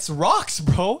 Like, it's rocks,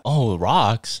 bro. Oh,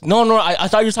 rocks. No, I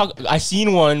thought you were talking. I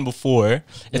seen one before.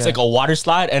 It's like a water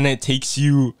slide and it takes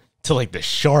you to like the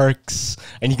sharks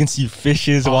and you can see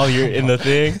fishes while you're in the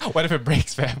thing. What if it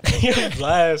breaks, fam? You're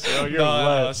blessed, bro. You're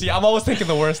blessed. No. See, I'm always thinking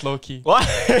the worst, low key. What?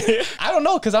 I don't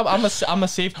know, because I'm a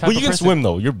safe type But you can person. swim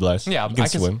though. You're blessed. Yeah, you can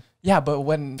swim. Yeah, but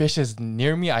when fish is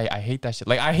near me, I hate that shit.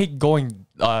 Like, I hate going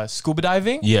scuba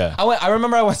diving. Yeah. I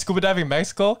remember I went scuba diving in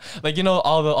Mexico. Like, you know,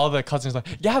 all the cousins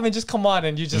like, Gavin, just come on,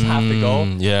 and you just have to go.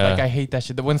 Yeah. Like, I hate that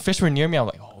shit. When fish were near me, I'm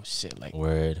like, oh shit, like.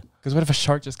 Word. Because what if a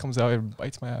shark just comes out and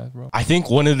bites my ass, bro? I think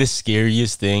one of the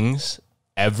scariest things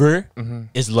ever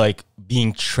is like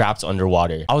being trapped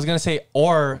underwater. I was gonna say,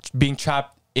 or being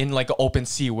trapped in like an open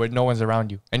sea where no one's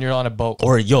around you and you're on a boat.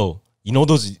 Or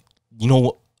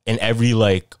in every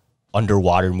like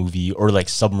underwater movie or like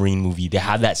submarine movie, they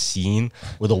have that scene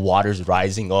where the water's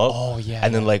rising up. Oh yeah.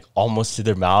 And then like almost to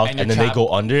their mouth and then they go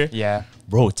under. Yeah.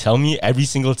 Bro, tell me every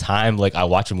single time like I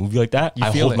watch a movie like that,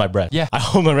 I hold my breath. Yeah. I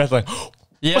hold my breath like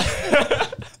yeah.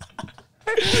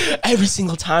 Every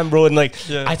single time, bro. And like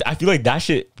I feel like that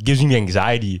shit gives me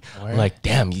anxiety. I'm like,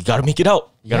 damn, you gotta make it out.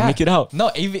 You gotta make it out. No,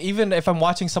 even if I'm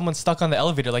watching someone stuck on the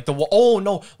elevator, like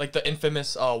like the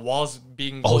infamous walls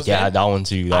being closed in. That one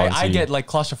too. I get like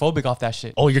claustrophobic off that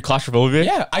shit. Oh, you're claustrophobic?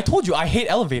 Yeah, I told you I hate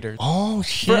elevators. Oh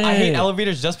shit. I hate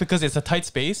elevators just because it's a tight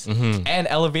space, and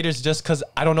elevators just because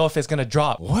I don't know if it's gonna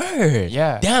drop. Word.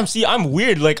 Yeah. Damn. See, I'm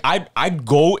weird. Like I'd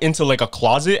go into like a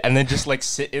closet and then just like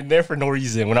sit in there for no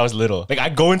reason when I was little. Like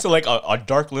I'd go into like a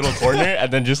dark little corner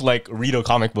and then just like read a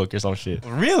comic book or some shit.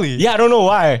 Really? Yeah, I don't know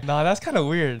why. Nah, that's kind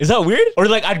of weird. Is that weird? Or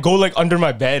like I'd go like under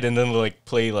my bed and then like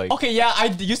play like. Okay, yeah, I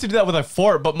used to do that with a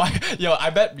fort, but I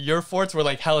bet your forts were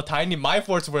like hella tiny. My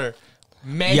forts were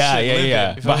mansion.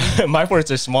 Yeah. My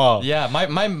forts are small. Yeah,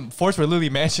 my forts were literally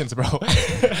mansions, bro.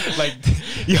 Like,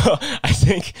 yo,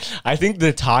 I think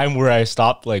the time where I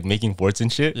stopped like making forts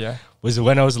and shit was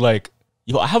when I was like,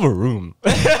 yo, I have a room.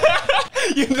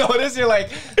 You notice you're like,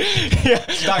 yeah,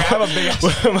 dog, I have a big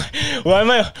ass.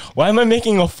 Why am I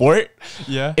making a fort?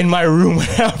 Yeah. In my room when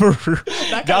I have a room.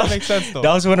 That kind of makes sense though.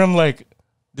 That was when I'm like,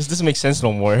 this doesn't make sense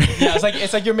no more. Yeah,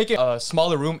 it's like you're making a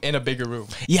smaller room in a bigger room.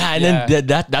 Yeah, and then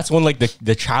that's when like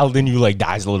the child in you like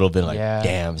dies a little bit. Like,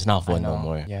 damn, it's not fun no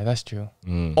more. Yeah, that's true.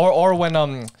 Or when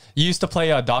you used to play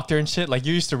doctor and shit, like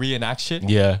you used to reenact shit.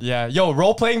 Yeah. Yeah. Yo,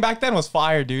 role playing back then was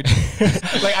fire, dude.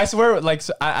 Like I swear, like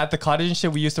at the cottage and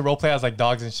shit, we used to role play as like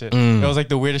dogs and shit. It was like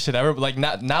the weirdest shit ever. But like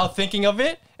now thinking of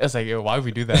it, it's like, yo, why would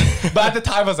we do that? But at the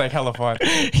time, it was like hella fun.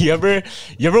 You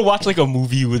ever watch like a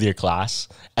movie with your class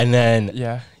and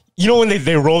then you know when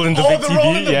they roll in the big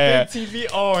TV? Big TV.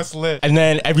 Oh, it's lit. And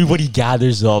then everybody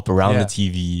gathers up around the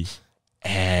TV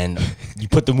and you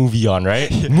put the movie on, right?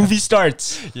 Movie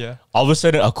starts. Yeah. All of a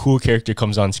sudden, a cool character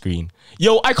comes on screen.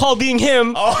 Yo, I call being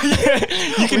him. Oh, yeah.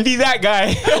 You can be that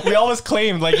guy. We always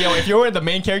claimed, like, yo, if you're the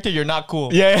main character, you're not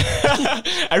cool. Yeah.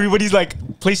 Everybody's like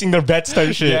placing their bets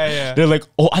type shit. Yeah. They're like,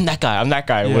 oh, I'm that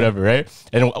guy, or whatever, right?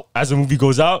 And as the movie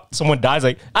goes out, someone dies,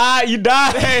 like, you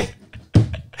died. Hey.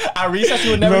 At recess,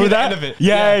 you would never hear the end of it.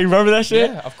 Yeah, you remember that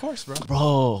shit? Yeah, of course, bro.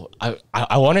 Bro,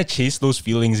 I want to chase those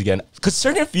feelings again. Because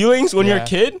certain feelings when you're a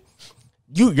kid,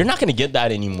 you're not going to get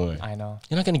that anymore. I know.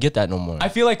 You're not going to get that no more. I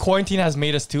feel like quarantine has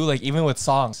made us too, like even with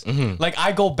songs. Like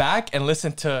I go back and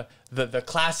listen to the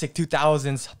classic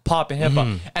 2000s pop and hip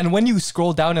hop. And when you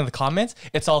scroll down in the comments,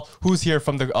 it's all who's here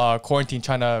from the quarantine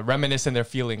trying to reminisce in their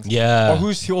feelings. Yeah. Or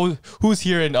who's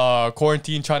here in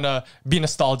quarantine trying to be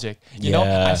nostalgic. You know?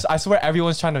 I swear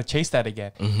everyone's trying to chase that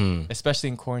again. Especially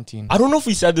in quarantine. I don't know if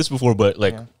we said this before, but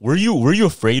like, were you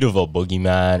afraid of a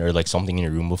boogeyman or like something in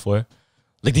your room before?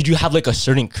 Like, did you have like a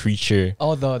certain creature?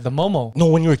 Oh, the Momo. No,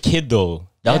 when you were a kid though.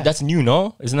 That's new,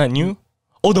 no? Isn't that new?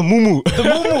 Oh, the Mumu.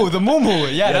 The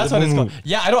Mumu. Yeah, that's what it's called.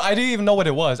 Yeah, I didn't even know what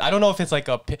it was. I don't know if it's like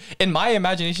in my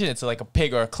imagination, it's like a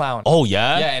pig or a clown. Oh,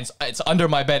 yeah? Yeah, and it's under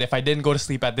my bed if I didn't go to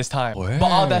sleep at this time. Word. But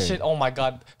all that shit, oh my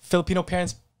God. Filipino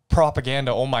parents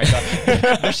propaganda, oh my God.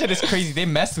 That shit is crazy. They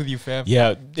mess with you, fam.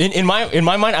 Yeah. In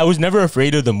my mind, I was never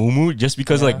afraid of the Mumu just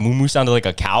because like Mumu sounded like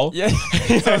a cow. Yeah.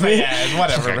 So I was like, yeah,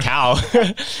 whatever. Like a cow.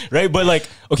 Right? But like,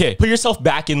 okay, put yourself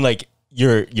back in like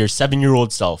your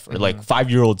 7-year-old self or like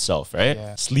 5-year-old self, right?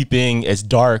 Yeah. Sleeping, it's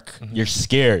dark, you're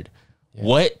scared. Yeah.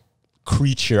 What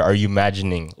creature are you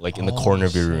imagining like in the corner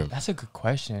of your room? That's a good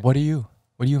question. What are you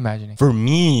imagining? For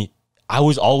me, I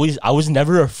was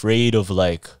never afraid of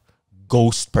like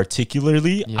ghosts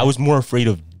particularly. I was more afraid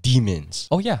of demons.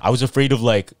 Oh yeah. I was afraid of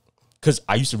like, because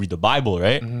I used to read the Bible,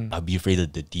 right? I'd be afraid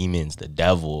of the demons, the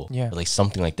devil, or like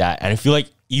something like that. And I feel like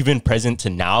even present to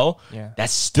now,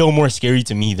 that's still more scary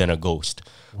to me than a ghost.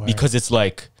 Because it's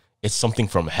like, it's something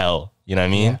from hell. You know what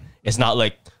I mean? It's not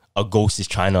like a ghost is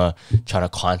trying to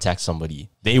contact somebody.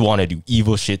 They want to do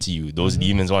evil shit to you. Those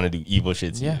demons want to do evil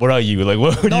shit to you. What are you? Like,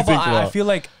 what do you think about? I feel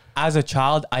like as a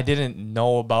child, I didn't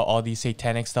know about all these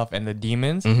satanic stuff and the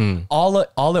demons. All it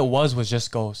was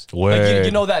just ghosts. Like,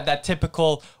 you know that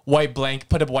typical white blanket,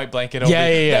 put a white blanket over.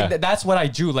 Yeah. That's what I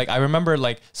drew. Like I remember,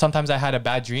 like sometimes I had a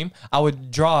bad dream, I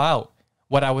would draw out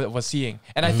what I was seeing,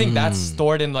 and I think that's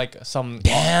stored in like some.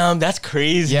 Damn, that's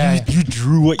crazy. Yeah, you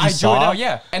drew what you saw. I drew it out,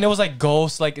 yeah, and it was like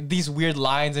ghosts, like these weird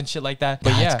lines and shit like that.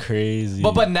 But that's crazy.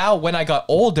 But now when I got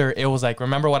older, it was like,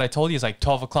 remember what I told you? It's like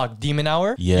 12 o'clock demon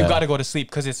hour. Yeah, you got to go to sleep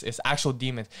because it's actual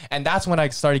demons, and that's when I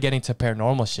started getting to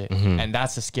paranormal shit, and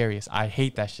that's the scariest. I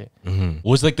hate that shit. What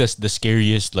was like the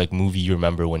scariest like movie you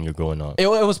remember when you're growing up? It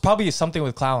was probably something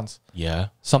with clowns. Yeah,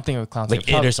 something with clowns, like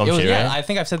It or some shit, right? I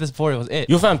think I've said this before. It was It.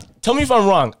 Yo, fam, tell me if I'm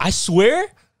wrong. I swear,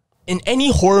 in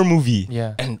any horror movie,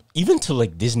 and even to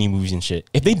like Disney movies and shit,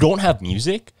 if they don't have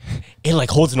music, it like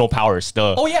holds no power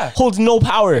still. Oh yeah, holds no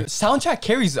power. Soundtrack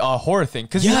carries a horror thing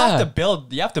because you have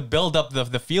to build up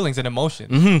the feelings and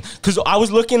emotions. Because I was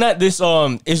looking at this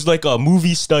it's like a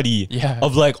movie study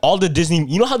of like all the Disney.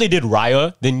 You know how they did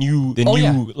Raya, the new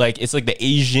like it's like the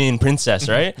Asian princess,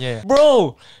 right?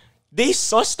 Bro, they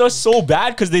sussed us so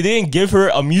bad because they didn't give her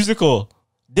a musical.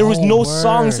 There was no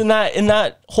songs in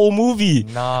that whole movie.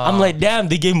 Nah. I'm like, damn,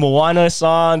 they gave Moana a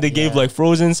song. They gave like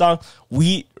Frozen song.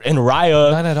 We, in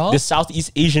Raya, none at all? the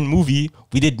Southeast Asian movie,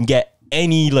 we didn't get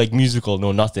any like musical,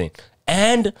 no nothing.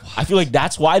 And I feel like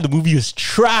that's why the movie was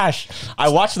trash. I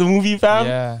watched the movie, fam.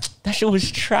 Yeah. That shit was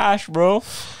trash, bro.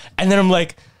 And then I'm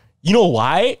like, you know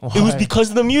why? It was because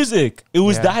of the music. It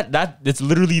was that's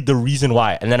literally the reason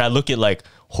why. And then I look at like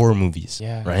horror movies,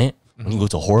 right? When you go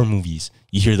to horror movies,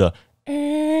 you hear the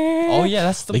oh yeah,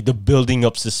 that's like the building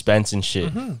up suspense and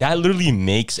shit. That literally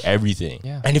makes everything.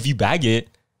 And if you bag it,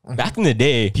 back in the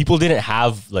day, people didn't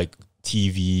have like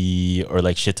TV or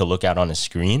like shit to look at on a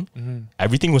screen.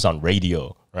 Everything was on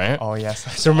radio, right? Oh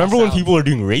yes. So remember when people were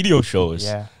doing radio shows?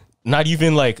 Yeah. Not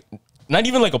even like a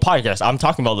podcast. I'm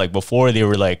talking about like before they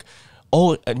were like,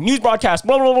 oh, a news broadcast,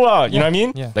 blah blah blah. You know what I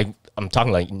mean? Yeah. Like I'm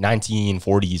talking like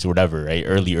 1940s or whatever, right?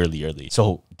 Early.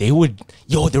 So they would,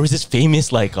 there was this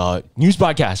famous like news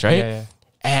broadcast, right? Yeah.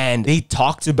 And they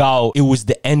talked about it was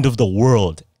the end of the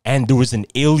world. And there was an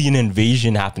alien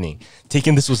invasion happening.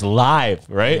 This was live,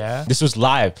 right? Yeah. This was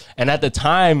live. And at the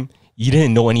time, you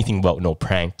didn't know anything about no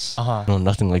pranks. No,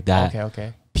 nothing like that.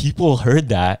 Okay. People heard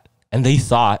that and they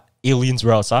thought aliens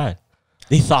were outside.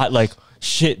 They thought like,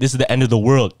 shit, this is the end of the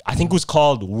world. I think it was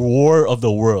called War of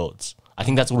the Worlds. I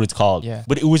think that's what it's called. Yeah.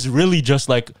 But it was really just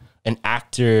like an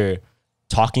actor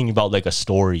talking about like a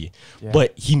story. Yeah.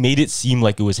 But he made it seem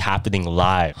like it was happening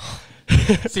live.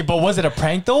 See, but was it a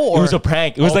prank though? Or? It was a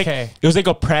prank. It was like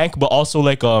a prank, but also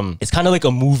like it's kind of like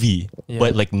a movie,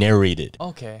 but like narrated.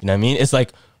 Okay. You know what I mean? It's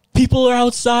like people are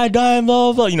outside dying,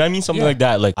 blah, blah, blah. You know what I mean? Something like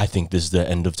that. Like, I think this is the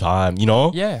end of time, you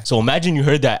know? Yeah. So imagine you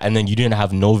heard that and then you didn't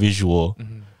have no visual.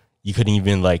 You couldn't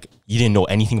even like, you didn't know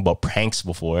anything about pranks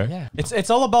before. Yeah. It's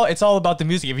all about the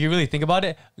music. If you really think about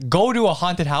it, go to a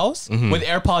haunted house with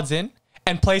AirPods in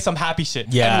and play some happy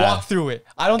shit and walk through it.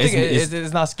 I don't think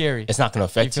it's not scary. It's not gonna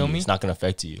affect you. It's not gonna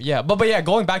affect you. Yeah, but yeah,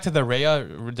 going back to the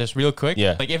Raya just real quick.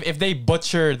 Yeah, like if they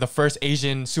butcher the first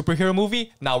Asian superhero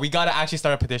movie, now we gotta actually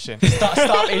start a petition.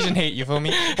 Stop Asian hate. You feel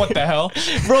me? What the hell,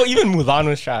 bro? Even Mulan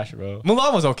was trash, bro.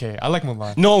 Mulan was okay. I like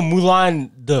Mulan. No,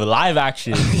 Mulan the live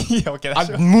action. Yeah, okay.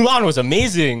 Mulan was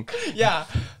amazing. Yeah.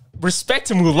 Respect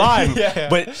to Mulan,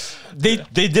 but they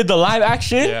did the live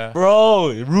action, bro.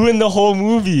 It ruined the whole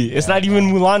movie. It's not even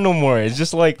Mulan no more. It's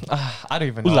just like I don't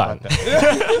even know about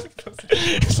that.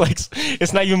 It's like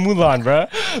it's not even Mulan, bro.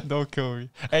 Don't kill me.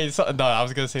 Hey, no, I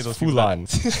was gonna say those Mulan.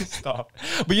 Stop.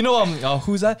 But you know,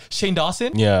 who's that? Shane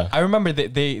Dawson. Yeah. I remember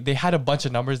they had a bunch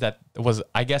of numbers that was,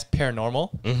 I guess,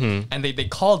 paranormal, and they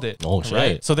called it. Oh shit.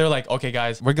 Right? So they're like, okay,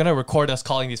 guys, we're gonna record us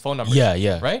calling these phone numbers.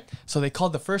 Yeah. Right. So they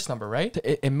called the first number, right?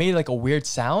 It made like a weird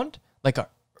sound, like a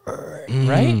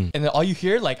right? And then all you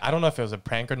hear, like, I don't know if it was a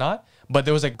prank or not, but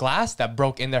there was a glass that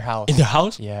broke in their house. In their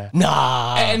house? Yeah.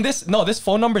 Nah. And this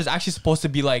phone number is actually supposed to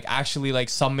be like actually like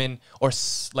summon or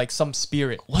like some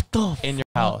spirit. What the in your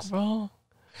house, bro?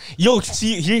 Yo,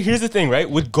 see, here's the thing, right?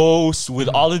 With ghosts, with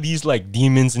all of these like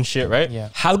demons and shit, right? Yeah.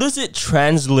 How does it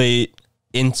translate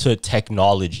into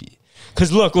technology?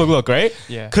 Because look, right?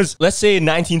 Yeah. Because let's say in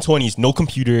 1920s, no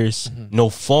computers, no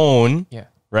phone. Yeah.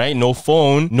 Right? No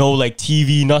phone, no like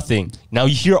TV, nothing. Now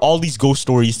you hear all these ghost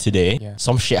stories today. Yeah.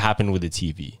 Some shit happened with the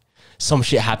TV. Some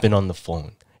shit happened on the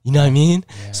phone. You know what I mean?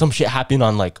 Yeah. Some shit happened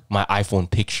on like my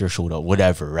iPhone picture showed up,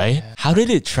 whatever, right? Yeah. How did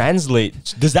it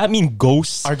translate? Does that mean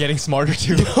ghosts are getting smarter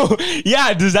too?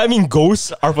 Yeah, does that mean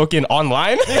ghosts are fucking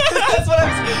online? That's what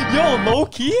I'm saying. Yo, low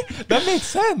key, that makes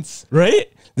sense.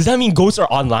 Right? Does that mean ghosts are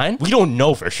online? We don't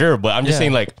know for sure, but I'm just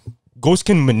saying like ghosts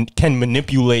can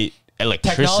manipulate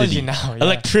electricity now,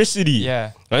 electricity,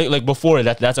 right? Like before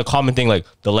that's a common thing, like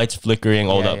the lights flickering,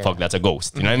 all that fuck, that's a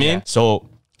ghost, you know what I mean? So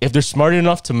if they're smart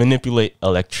enough to manipulate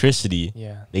electricity,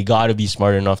 they gotta be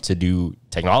smart enough to do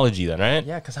technology then, right?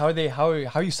 Yeah, because how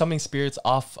are you summoning spirits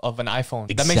off of an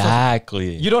iPhone? Exactly.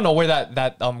 That makes you don't know where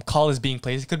that call is being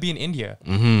placed. It could be in India.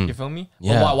 You feel me?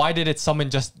 Yeah. But why did it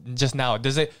summon just now?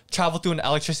 Does it travel through an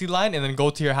electricity line and then go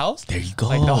to your house? There you go,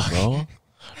 like, no. Bro.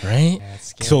 Right? Yeah,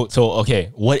 so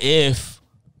okay, what if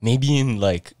maybe in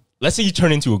like, let's say you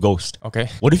turn into a ghost. Okay.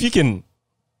 What if you can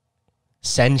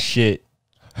send shit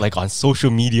like on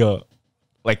social media,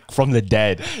 like from the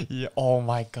dead? Yeah. Oh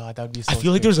my god, that would be so I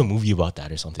feel like there's a movie about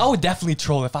that or something. I would definitely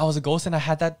troll if I was a ghost and I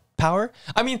had that power.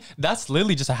 I mean, that's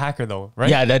literally just a hacker though, right?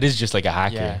 Yeah, that is just like a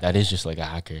hacker. Yeah. That is just like a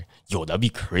hacker. Yo, that'd be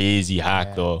crazy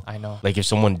hack though. I know. Like if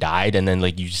someone died and then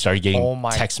like you started getting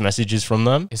text messages from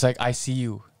them. It's like, I see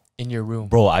you in your room.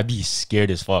 Bro, I'd be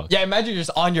scared as fuck. Yeah, imagine you're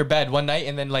just on your bed one night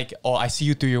and then like, oh, I see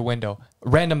you through your window.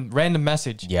 Random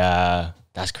message. Yeah,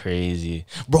 that's crazy.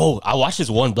 Bro, I watched this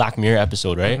one Black Mirror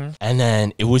episode, right? And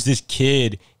then it was this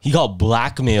kid, he got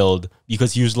blackmailed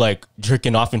because he was like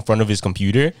jerking off in front of his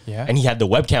computer. Yeah. And he had the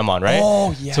webcam on, right?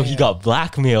 Oh, yeah. So he got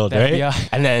blackmailed, right? Yeah.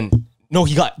 And then no,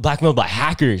 he got blackmailed by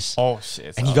hackers. Oh,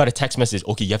 shit. And he got a text message,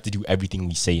 okay, you have to do everything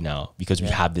we say now because we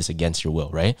have this against your will,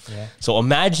 right? Yeah. So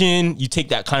imagine you take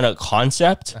that kind of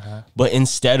concept, but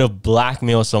instead of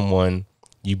blackmail someone,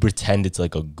 you pretend it's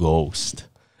like a ghost.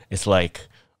 It's like,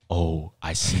 oh,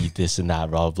 I see this and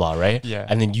that, blah, blah, right? Yeah.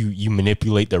 And then you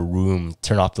manipulate the room,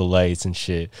 turn off the lights and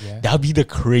shit. Yeah. That'd be the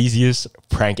craziest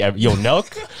prank ever. Yo,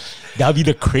 Nelk, That'd be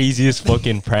the craziest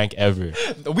fucking prank ever.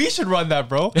 We should run that,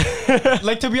 bro.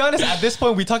 Like, to be honest, at this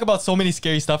point, we talk about so many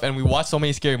scary stuff and we watch so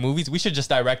many scary movies. We should just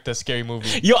direct a scary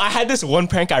movie. Yo, I had this one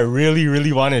prank I really,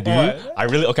 really want to do. What?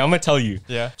 Okay, I'm gonna tell you.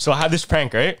 Yeah. So I had this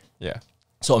prank, right? Yeah.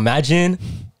 So imagine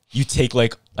you take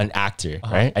like an actor,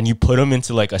 right? And you put him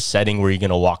into like a setting where you're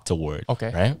gonna walk toward.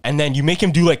 Okay. Right? And then you make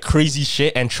him do like crazy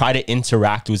shit and try to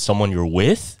interact with someone you're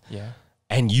with. Yeah.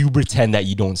 And you pretend that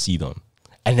you don't see them.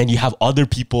 And then you have other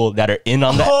people that are in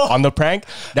on the on the prank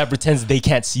that pretends they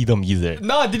can't see them either.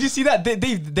 No, did you see that?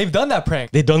 They've done that prank.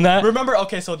 They done that? Remember?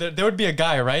 Okay, so there would be a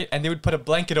guy, right? And they would put a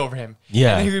blanket over him.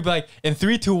 Yeah. And he would be like, in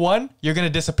 3, 2, 1, you're gonna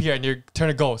disappear and you're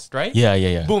turn a ghost, right?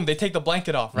 Yeah. Boom, they take the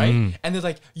blanket off, right? And they're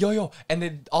like, yo, and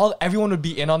then everyone would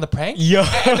be in on the prank. Yo.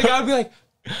 And the guy would be like,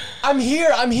 I'm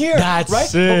here. That's right.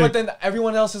 sick. But then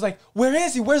everyone else is like, where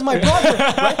is he? Where's my brother?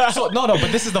 Right? So no,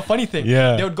 but this is the funny thing.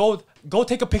 Yeah. They would go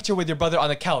take a picture with your brother on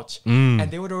the couch,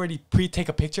 and they would already take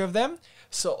a picture of them.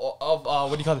 So of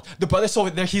what do you call it? The brother. So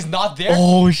there, he's not there.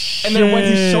 Oh shit! And then when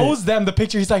he shows them the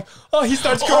picture, he's like, oh, he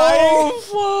starts crying.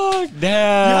 Oh fuck!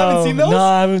 Damn. You haven't seen those? No,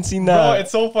 I haven't seen that. Bro,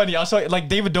 it's so funny. I'll show you. Like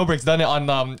David Dobrik's done it on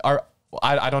our.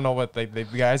 I don't know what the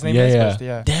guy's name is. But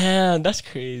yeah. Damn, that's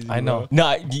crazy. I know.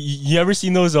 Nah, you ever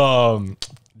seen those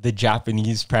the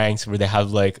Japanese pranks where they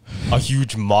have like a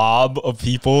huge mob of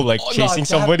people like chasing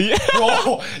somebody?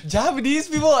 Bro, Japanese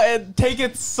people take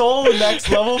it so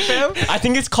next level, fam. I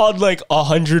think it's called like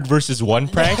 100 versus 1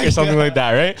 prank or something like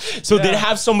that, right? So they'd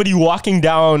have somebody walking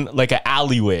down like an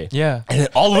alleyway. Yeah. And then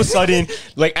all of a sudden,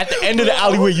 like at the end of the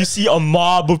alleyway, you see a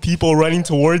mob of people running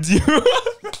towards you.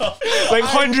 Like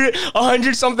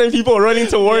 100 something people running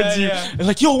towards you. And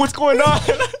like, yo, what's going on?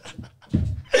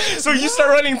 So you start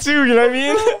running too, you know what I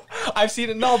mean? I've seen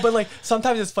it. No, but like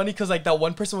sometimes it's funny because like that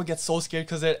one person will get so scared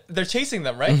because they're chasing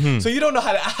them, right? So you don't know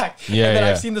how to act. And then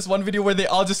I've seen this one video where they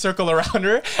all just circle around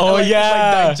her. Oh, and,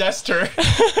 like digest her.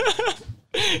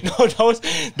 No,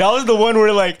 that was the one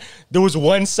where like there was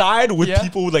one side with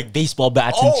people with like baseball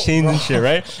bats and chains and shit,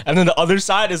 right? And then the other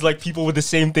side is like people with the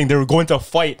same thing. They were going to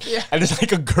fight, and there's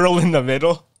like a girl in the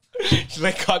middle. She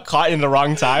like got caught in the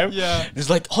wrong time. Yeah, there's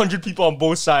like 100 people on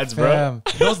both sides, bro.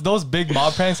 Those big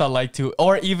mob pranks I like too.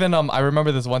 Or even I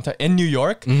remember this one time in New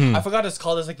York. I forgot what it's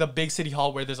called. It's like the big city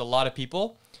hall where there's a lot of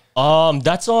people.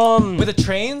 That's with the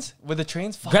trains.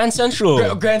 Grand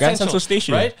Central. Grand Central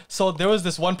Station. Right? So there was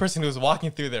this one person who was walking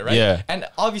through there, right? Yeah. And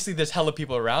obviously there's hella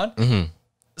people around.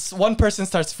 So one person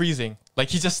starts freezing. Like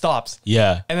he just stops.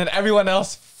 Yeah. And then everyone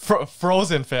else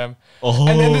frozen, fam. Oh,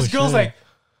 and then this girl's like,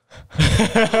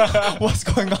 what's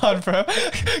going on, bro?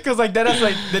 Because like that's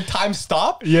like the time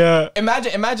stopped. Yeah.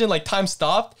 Imagine like time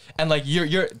stopped and like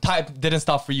your time didn't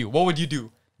stop for you. What would you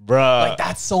do? Bruh. Like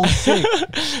that's so sick.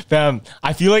 Fam,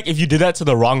 I feel like if you did that to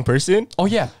the wrong person, oh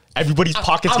yeah, everybody's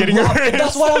pockets getting hurt.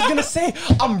 That's what I was gonna say.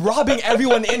 I'm robbing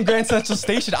everyone in Grand Central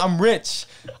Station. I'm rich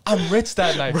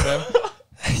that night, fam.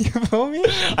 You feel me?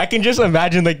 I can just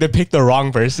imagine like they picked the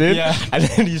wrong person. Yeah. And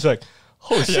then he's like,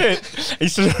 oh shit. And he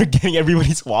started getting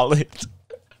everybody's wallet.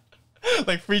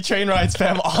 Like free train rides,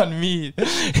 fam, on me.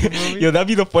 Yo, that'd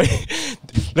be the point.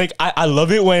 Like I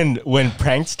love it when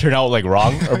pranks turn out like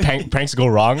wrong or pranks go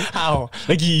wrong. How?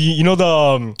 Like you know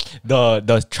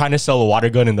the trying to sell a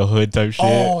water gun in the hood type shit.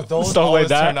 Oh, those stuff like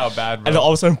that turn out bad, bro. And then all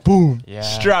of a sudden, boom,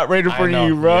 strap right in front of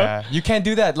you, bro. Yeah. You can't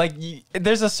do that. Like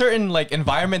there's a certain like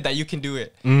environment that you can do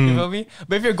it. You feel me?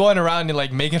 But if you're going around and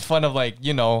like making fun of like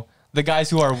the guys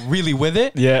who are really with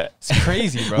it, it's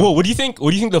crazy, bro. Whoa, what do you think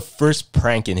the first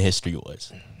prank in history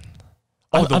was?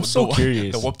 I'm so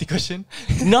curious. The whoopty cushion?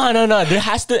 No. There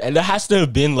has to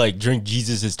have been like during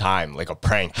Jesus' time, like a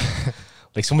prank.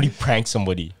 Like somebody pranked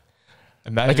somebody.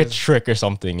 Imagine like a trick or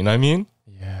something, you know what I mean?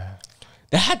 Yeah.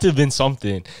 There had to have been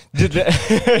something. You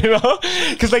know?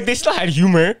 Because like they still had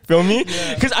humor, feel me?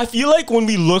 Because I feel like when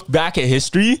we look back at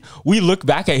history,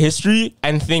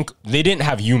 and think they didn't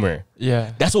have humor.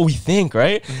 Yeah. That's what we think,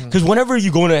 right? Because whenever you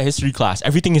go into a history class,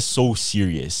 everything is so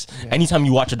serious. Anytime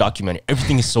you watch a documentary,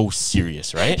 everything is so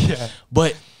serious, right? Yeah.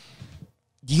 But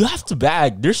you have to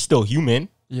bag, they're still human.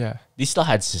 Yeah. They still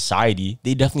had society.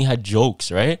 They definitely had jokes,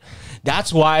 right?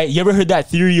 That's why, you ever heard that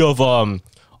theory of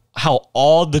how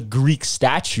all the Greek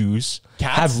statues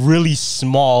have really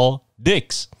small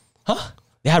dicks? Huh?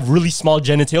 They have really small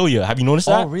genitalia. Have you noticed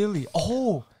that? Oh, really?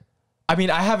 Oh. I mean,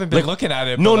 I haven't been looking at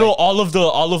it. No, all of the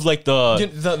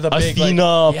big,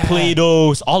 Athena,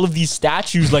 Plato's, all of these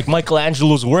statues, like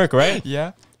Michelangelo's work, right?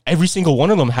 Yeah. Every single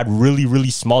one of them had really, really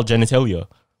small genitalia.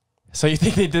 So you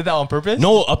think they did that on purpose?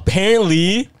 No,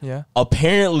 apparently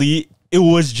it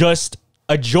was just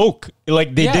a joke.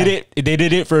 Like they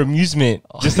did it for amusement,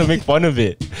 just to make fun of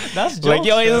it. That's jokes, like,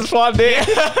 yo, it's fun day.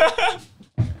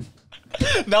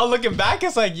 Now looking back,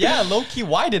 it's like, yeah, low key,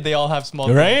 why did they all have small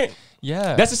things? Right?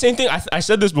 Yeah. That's the same thing. I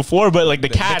said this before, but like the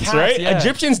cats, right? Yeah.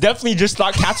 Egyptians definitely just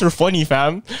thought cats were funny,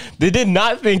 fam. They did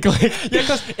not think like... Yeah,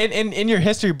 because in your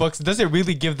history books, does it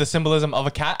really give the symbolism of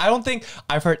a cat? I don't think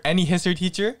I've heard any history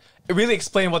teacher really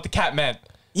explain what the cat meant.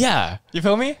 Yeah. You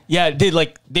feel me? Yeah,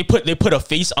 they put a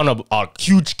face on a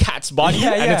huge cat's body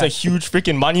and it's a huge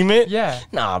freaking monument. Yeah.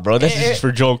 Nah, bro, this is just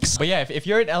for jokes. But yeah, if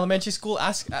you're in elementary school,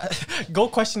 go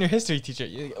question your history teacher.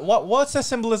 What's the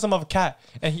symbolism of a cat?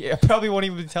 And he probably won't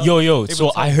even tell you. Yo,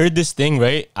 so I heard this thing,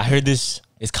 right? I heard this,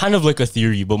 it's kind of like a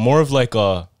theory, but more of like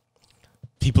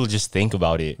people just think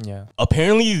about it. Yeah.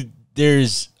 Apparently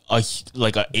there's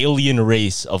an alien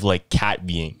race of like cat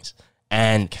beings.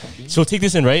 And so take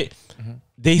this in, right?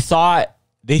 They thought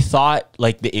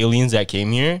like the aliens that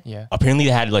came here, apparently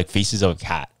they had like faces of a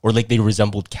cat or like they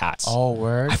resembled cats. Oh,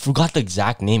 word. I forgot the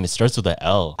exact name. It starts with a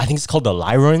L. I think it's called the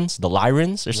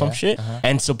Lyrans or some shit.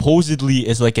 And supposedly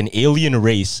it's like an alien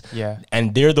race. Yeah.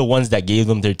 And they're the ones that gave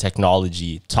them their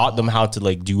technology, taught them how to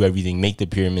like do everything, make the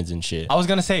pyramids and shit. I was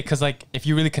gonna say, because like if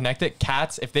you really connect it,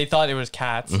 cats, if they thought it was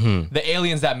cats, the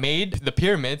aliens that made the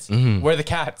pyramids were the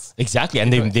cats. Exactly.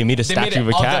 And they made a statue of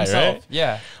a cat, right?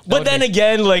 Yeah. But then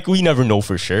again, like we never know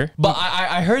for sure. But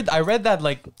I read that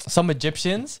like some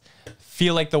Egyptians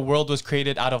feel like the world was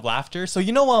created out of laughter. So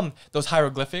you know those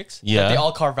hieroglyphics that they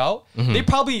all carve out? They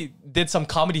probably did some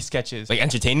comedy sketches. Like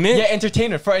entertainment? Yeah,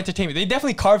 entertainment. They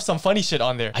definitely carved some funny shit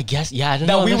on there. I guess, yeah. I don't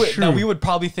know, that we would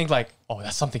probably think like, oh,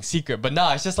 that's something secret. But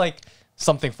nah, it's just like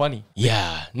something funny.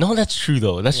 Yeah. No, that's true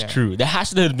though. That's true. There has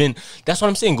to have been, that's what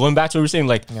I'm saying. Going back to what we're saying,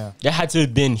 like there had to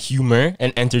have been humor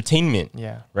and entertainment.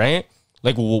 Yeah. Right?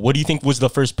 Like, what do you think was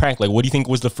the first prank? Like, what do you think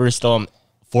was the first form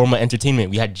of entertainment?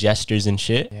 We had gestures and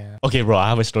shit. Yeah. Okay, bro, I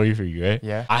have a story for you, right?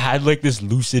 Yeah. I had like this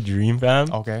lucid dream,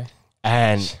 fam. Okay.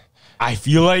 And I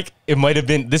feel like it might have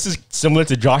been, this is similar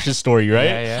to Josh's story, right?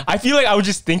 Yeah. I feel like I was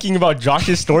just thinking about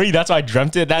Josh's story. That's why I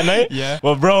dreamt it that night. Yeah.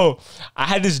 But bro, I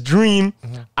had this dream.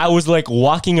 I was like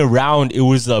walking around. It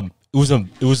was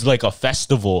like a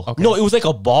festival. Okay. No, it was like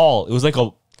a ball. It was like a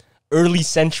early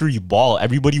century ball.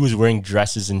 Everybody was wearing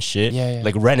dresses and shit. Yeah.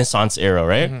 Like Renaissance era,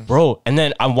 right? Bro, and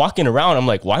then I'm walking around. I'm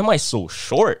like, why am I so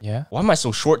short? Yeah. Why am I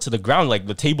so short to the ground? Like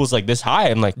the table's like this high.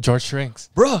 I'm like, George Shrinks.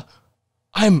 bruh,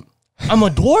 I'm a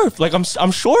dwarf. Like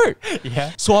I'm short.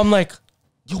 Yeah. So I'm like,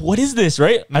 yo, what is this,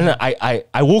 right? And then I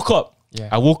woke up. Yeah.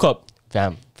 I woke up,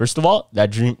 fam. First of all,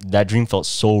 that dream felt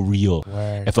so real.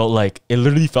 Word. It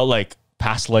literally felt like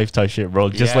past life type shit, bro.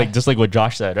 Just like what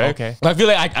Josh said, right? Okay. I feel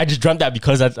like I just dreamt that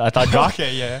because I thought Josh.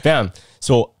 Okay, yeah. Fam.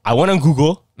 So I went on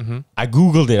Google. I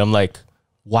Googled it. I'm like,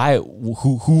 why?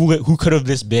 Who could have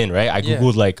this been, right? I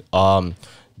Googled like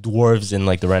dwarves in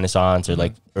like the Renaissance or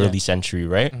like early century,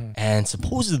 right? And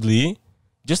supposedly,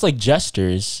 just like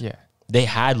jesters, they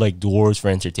had like dwarves for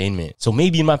entertainment. So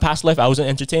maybe in my past life, I was an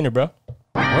entertainer, bro.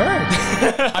 Word.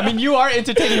 I mean, you are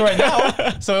entertaining right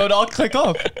now, so it would all click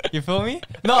up. You feel me?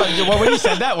 No, when you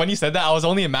said that, I was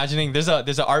only imagining there's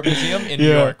an art museum in New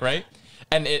York, right?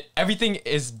 And everything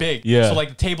is big. Yeah. So like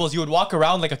the tables, you would walk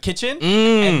around like a kitchen,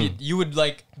 and you would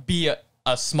like be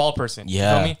a small person.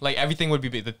 Yeah. You feel me? Like everything would be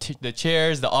big. The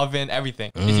chairs, the oven,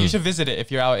 everything. You should visit it if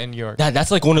you're out in New York.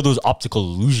 That's like one of those optical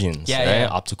illusions. Yeah.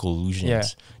 Optical illusions. Yeah.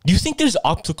 Do you think there's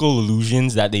optical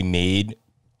illusions that they made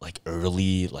like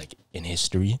early, like in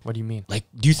history? What do you mean? Like,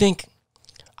 do you think,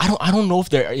 I don't know if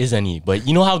there is any, but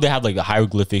you know how they have like the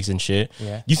hieroglyphics and shit?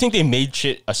 Yeah. Do you think they made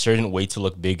shit a certain way to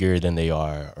look bigger than they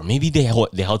are? Or maybe they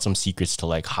held some secrets to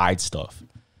like hide stuff.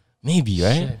 Maybe,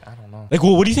 right? Shit, I don't know. Like,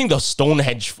 what do you think the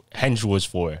Stonehenge was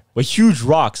for? Like huge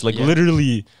rocks, like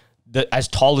literally as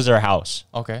tall as our house.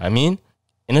 Okay. I mean,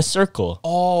 in a circle.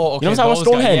 Oh, okay. You know what I'm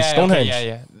talking about? Stonehenge. Stonehenge. Okay,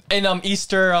 yeah. And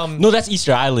Easter. No, that's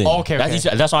Easter Island. Oh, okay. That's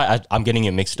Easter, that's why I'm getting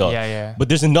it mixed up. Yeah. But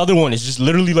there's another one. It's just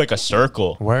literally like a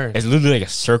circle. Word. It's literally like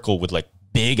a circle with like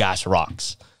big ass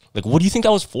rocks. Like, what do you think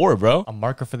that was for, bro? A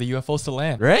marker for the UFOs to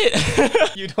land. Right?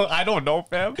 I don't know,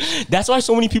 fam. That's why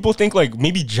so many people think like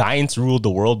maybe giants ruled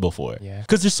the world before. Yeah.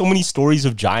 Because there's so many stories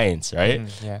of giants, right?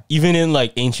 Yeah. Even in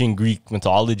like ancient Greek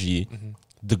mythology,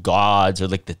 the gods or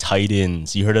like the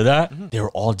titans, you heard of that? They were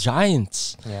all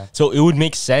giants. Yeah. So it would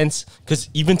make sense because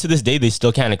even to this day, they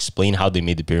still can't explain how they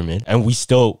made the pyramid. And we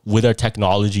still, with our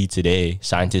technology today,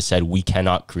 scientists said we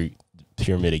cannot create the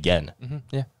pyramid again.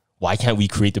 Yeah. Why can't we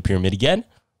create the pyramid again?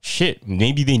 Shit,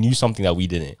 maybe they knew something that we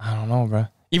didn't. I don't know, bro.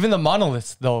 Even the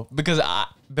monoliths, though, because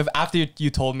after you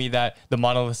told me that the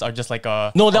monoliths are just like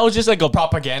a No, that was just like a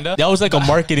propaganda. That was like a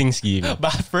marketing scheme.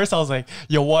 But at first I was like,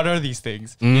 yo, what are these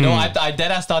things? You know, I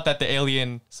deadass thought that the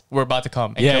aliens were about to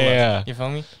come and kill us. You feel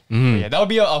me? Yeah, that would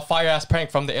be a fire ass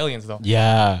prank from the aliens though.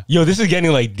 Yeah. Yo, this is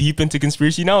getting like deep into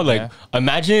conspiracy now. Like,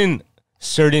 imagine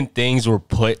certain things were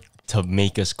put to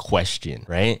make us question,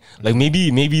 right? Like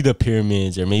maybe the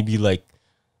pyramids or maybe like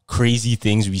crazy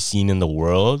things we've seen in the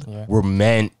world were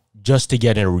meant just to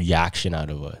get a reaction out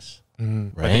of us,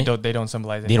 right? But they don't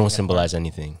symbolize anything. They don't symbolize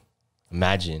anything.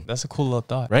 Imagine. That's a cool little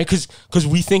thought. Right? Because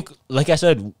we think, like I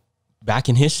said, back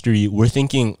in history, we're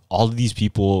thinking all of these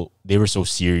people, they were so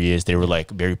serious. They were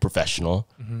like very professional.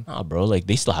 Nah, bro, like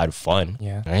they still had fun.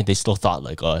 Yeah. Right? They still thought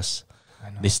like us.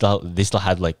 They still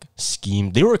had like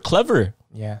scheme. They were clever.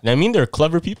 Yeah. You know what I mean? They're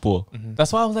clever people.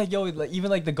 That's why I was like, yo, like, even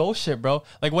like the ghost shit, bro.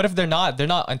 Like, what if they're not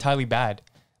entirely bad?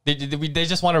 They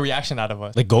just want a reaction out of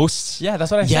us. Like ghosts? Yeah,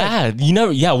 that's what I said. Yeah, you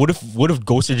never. Yeah, what if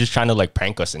ghosts are just trying to like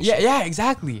prank us and shit? Yeah,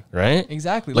 exactly. Right?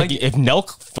 Exactly. Like if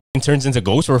Nelk turns into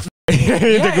ghosts, we're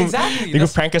exactly. They can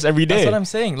prank us every day. That's what I'm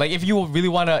saying. Like if you really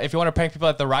wanna prank people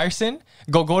at the Ryerson,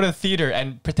 go to the theater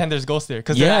and pretend there's ghosts there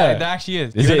because there actually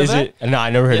is. Is it? No, I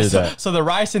never heard of that. So the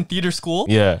Ryerson Theater School.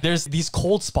 Yeah. There's these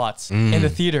cold spots in the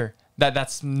theater.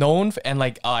 That's known and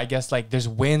like I guess like there's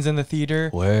winds in the theater.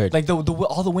 Word. Like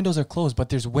all the windows are closed, but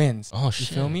there's winds. Oh shit.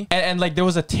 You feel me? And like there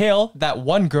was a tale that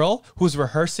one girl who's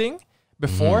rehearsing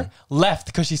before left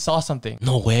because she saw something.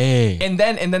 No way. And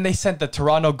then they sent the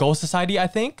Toronto Ghost Society, I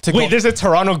think. Wait, there's a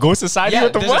Toronto Ghost Society? Yeah,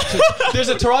 what the fuck? there's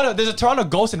a Toronto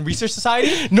Ghost and Research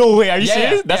Society. No way, are you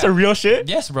serious? That's a real shit?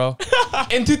 Yes, bro.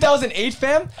 In 2008,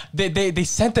 fam, they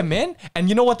sent them in, and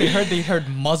you know what they heard? They heard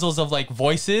muzzles of like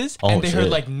voices, and they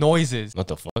heard like noises. What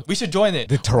the fuck? We should join it.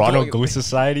 The Toronto Ghost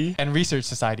Society and Research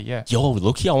Society. Yeah. Yo,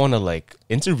 low-key, I want to like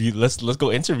interview. Let's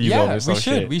go interview them or some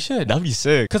shit. We should. That'd be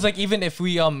sick. Cause like even if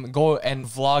we go and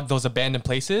vlog those abandoned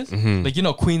places, like you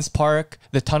know Queens Park,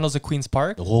 the tunnels of Queens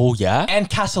Park. Oh yeah. And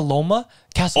Casa Loma.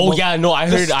 Oh yeah, no, I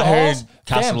heard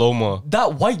Casa Loma.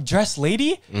 That white dress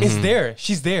lady is there.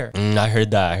 She's there. I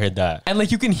heard that. And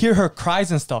like you can hear her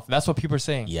cries and stuff. That's what people are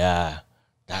saying. Yeah.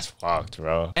 That's fucked,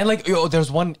 bro. And like, yo, there's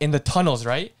one in the tunnels,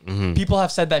 right? People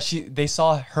have said that they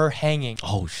saw her hanging.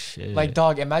 Oh shit. Like,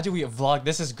 dog, imagine we vlog.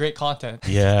 This is great content.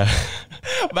 Yeah.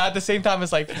 But at the same time,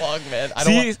 it's like, fuck, man. I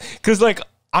don't because like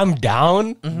I'm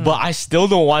down, but I still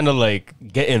don't want to like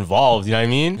get involved. You know what I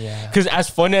mean? Yeah. Because as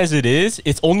fun as it is,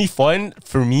 it's only fun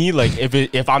for me like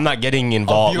if I'm not getting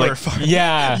involved. Like,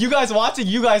 yeah. You guys watching,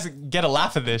 you guys get a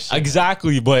laugh at this shit.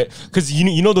 Exactly, but because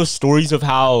you know those stories of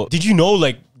how did you know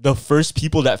like the first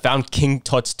people that found King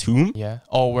Tut's tomb? Yeah.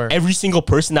 Oh, where every single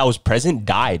person that was present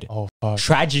died. Oh, fuck.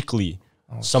 Tragically.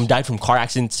 Some died from car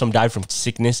accidents, some died from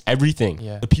sickness, everything.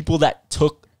 Yeah. The people that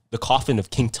took the coffin of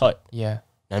King Tut. Yeah. You know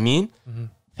what I mean?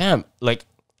 Fam, like,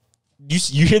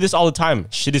 you hear this all the time.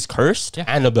 Shit is cursed. Yeah.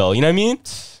 Annabelle, you know what I mean?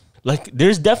 Like,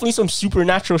 there's definitely some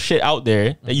supernatural shit out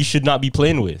there that you should not be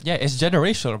playing with. Yeah, it's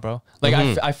generational, bro. Like,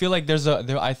 I feel like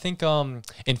I think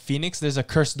in Phoenix, there's a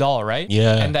cursed doll, right?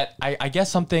 Yeah. And that, I guess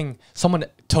someone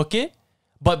took it.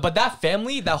 But that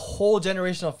family, that whole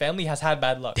generational family has had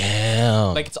bad luck.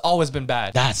 Damn. Like, it's always been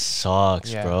bad. That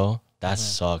sucks, bro. That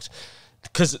sucks.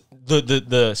 Because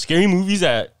the scary movies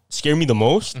that scare me the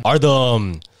most are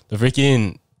the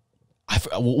freaking...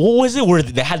 what was it where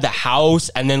they had the house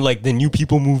and then like the new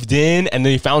people moved in and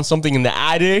they found something in the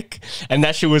attic and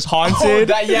that shit was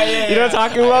haunted? Oh, yeah. You know what I'm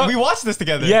talking about? We watched this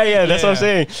together. Yeah, that's what I'm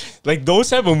saying. Like those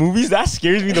type of movies, that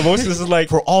scares me the most. This is like,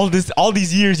 for all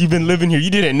these years you've been living here, you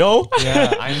didn't know?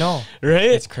 Yeah, I know.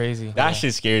 Right? It's crazy. That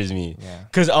shit scares me. Yeah.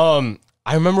 Because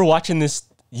I remember watching this.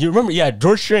 You remember? Yeah,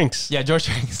 George Shrinks. Yeah, George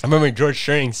Shrinks. I remember George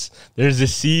Shrinks. There's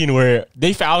this scene where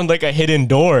they found like a hidden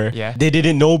door. Yeah. They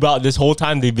didn't know about this whole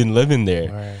time they've been living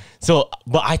there. Right. So,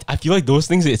 but I feel like those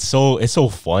things, it's so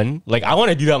fun. Like I want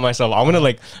to do that myself. I want to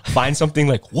like find something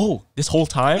like, whoa, this whole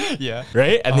time. Yeah.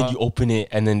 Right? And then you open it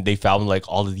and then they found like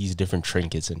all of these different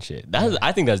trinkets and shit.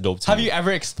 I think that's dope too. Have you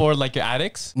ever explored like your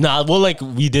attics? Nah, well like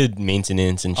we did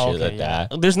maintenance and shit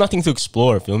that. There's nothing to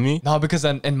explore, feel me? No, because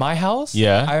in my house,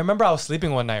 yeah, I remember I was sleeping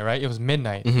one night, right? It was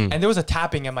midnight. And there was a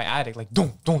tapping in my attic, like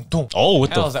doom, doom, doom. Oh, what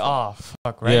and I was like, oh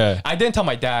fuck, right? Yeah. I didn't tell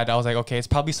my dad. I was like, okay, it's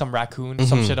probably some raccoon,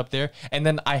 some shit up there. And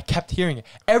then I kept hearing it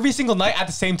every single night at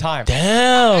the same time.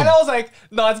 Damn. And I was like,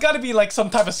 no, it's got to be like some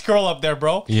type of squirrel up there,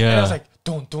 bro. Yeah. And I was like,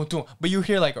 don't. But you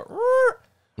hear like,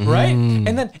 right?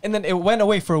 And then it went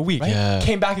away for a week. Right? Yeah.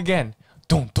 Came back again.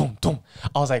 doom, doom, doom.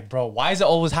 I was like, bro, why is it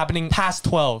always happening past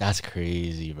 12? That's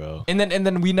crazy, bro. And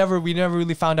then we never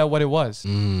really found out what it was.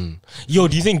 Yo,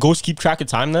 do you think ghosts keep track of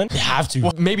time then? They have to.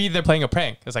 Well, maybe they're playing a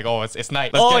prank. It's like, oh, it's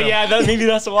night. Maybe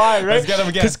that's why, right? Let's get them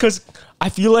again. Because I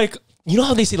feel like, you know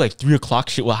how they say like 3 o'clock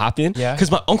shit will happen? Yeah.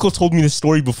 Because my uncle told me this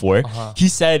story before. He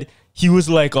said he was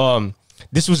like,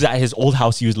 this was at his old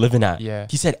house he was living at. Yeah.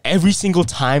 He said every single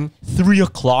time 3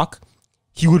 o'clock,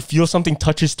 he would feel something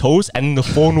touch his toes and the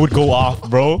phone would go off,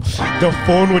 bro. The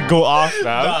phone would go off,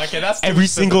 man. Nah, okay, that's every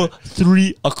single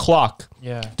 3 o'clock.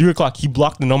 Yeah. 3 o'clock. He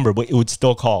blocked the number, but it would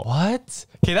still call. What?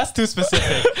 Okay, that's too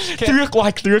specific. 3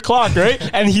 o'clock, right?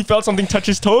 And he felt something touch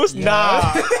his toes? Yeah.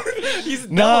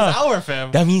 Nah. That was our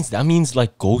fam. That means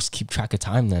like ghosts keep track of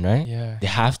time then, right? Yeah. They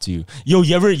have to. Yo,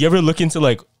 you ever look into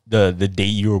like the date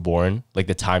you were born, like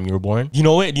the time you were born? You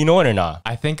know it? Do you know it or not?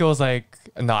 I think it was like,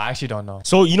 no, I actually don't know.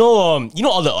 So you know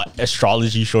all the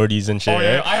astrology shorties and shit. Oh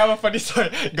yeah, right? I have a funny story.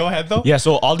 Go ahead though. Yeah,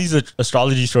 so all these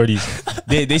astrology shorties,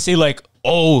 they say like,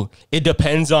 oh, it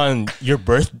depends on your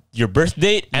birth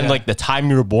date and like the time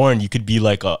you were born. You could be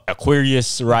like a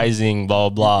Aquarius rising, blah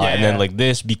blah, and then like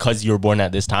this because you were born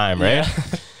at this time, right? Yeah.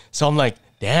 So I'm like,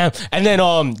 damn. And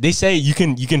then they say you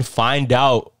can find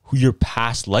out who your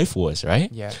past life was, right?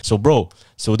 Yeah. So bro,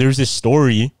 there's this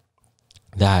story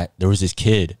that there was this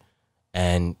kid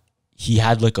and he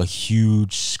had like a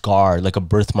huge scar, like a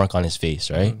birthmark on his face,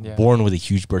 right? Yeah. Born with a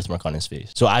huge birthmark on his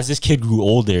face. So as this kid grew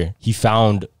older, he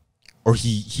found, or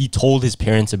he told his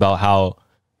parents about how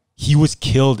he was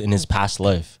killed in his past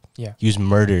life. Yeah. He was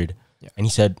murdered. Yeah. And he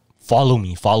said, follow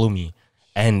me.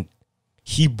 And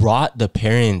he brought the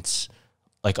parents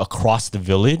like across the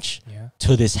village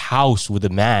to this house with a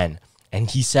man. And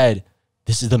he said,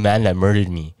 this is the man that murdered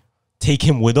me. Take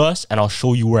him with us and I'll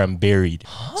show you where I'm buried.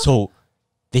 Huh? So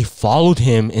they followed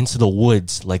him into the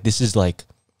woods. Like this is like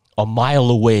a mile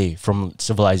away from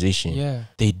civilization. Yeah.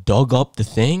 They dug up the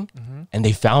thing and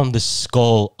they found the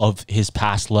skull of his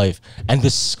past life. And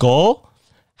the skull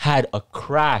had a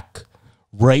crack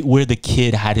right where the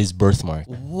kid had his birthmark.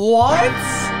 What?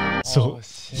 So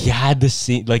he had the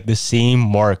same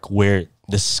mark where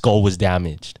the skull was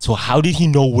damaged. So how did he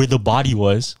know where the body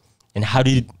was? And how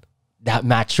did that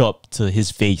match up to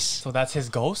his face? So that's his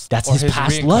ghost? That's his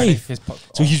past life.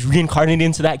 So he's reincarnated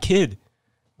into that kid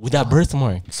with that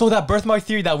birthmark. So that birthmark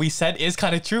theory that we said is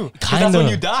kind of true. Kind of. That's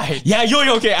when you died. Yeah,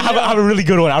 okay. I have a really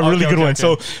good one. Okay.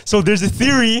 So there's a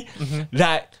theory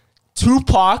that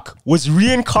Tupac was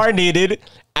reincarnated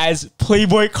as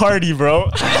Playboy Cardi, bro.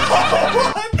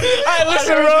 Alright,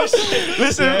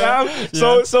 listen, fam.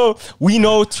 So we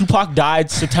know Tupac died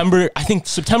September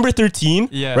 13,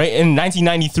 right, in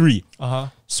 1993.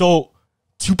 So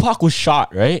Tupac was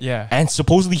shot, right? Yeah. And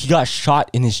supposedly he got shot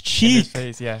in his cheek. In his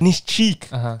face, yeah. In his cheek.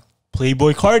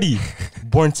 Playboy Cardi,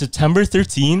 born September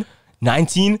 13,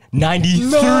 1993.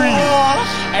 No.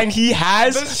 And he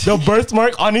has the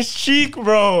birthmark on his cheek,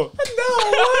 bro. No,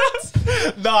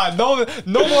 what? Nah, no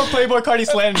more Playboy Cardi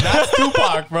slander. That's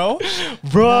Tupac, bro.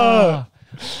 Bruh. Nah.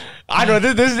 I don't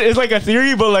know, this is like a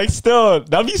theory, but like still,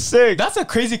 that'd be sick. That's a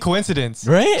crazy coincidence.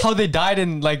 Right? How they died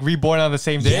and like reborn on the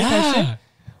same day. Yeah.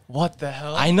 What the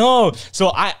hell? I know.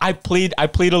 So I played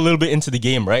a little bit into the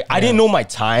game, right? Yeah. I didn't know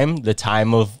the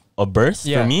time of birth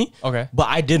for me. Okay. But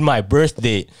I did my birth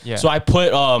date. Yeah. So I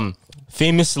put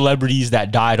famous celebrities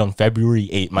that died on February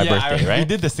 8th, my birthday, right? We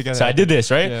did this together. So I did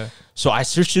this, right? Yeah. So I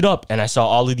searched it up and I saw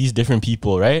all of these different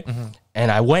people, right? And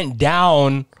I went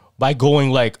down by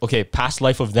going like, okay, past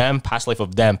life of them, past life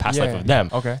of them, past life of them.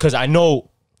 Okay. Because I know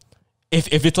if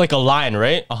it's like a line,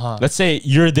 right? Let's say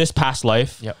you're this past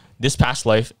life, this past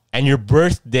life, and your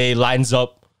birthday lines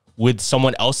up with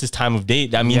someone else's time of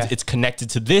date. That means it's connected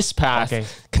to this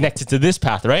path, connected to this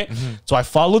path, right? So I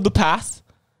followed the path,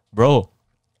 bro.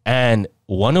 And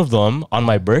one of them on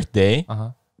my birthday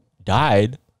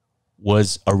died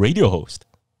was a radio host.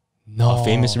 No. A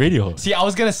famous radio host. See, I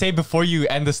was going to say before you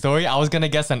end the story, I was going to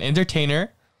guess an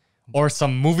entertainer or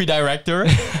some movie director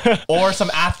or some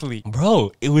athlete.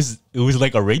 Bro, it was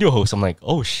like a radio host. I'm like,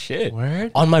 oh shit.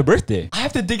 Word? On my birthday. I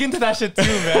have to dig into that shit too,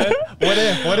 man.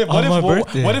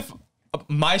 What if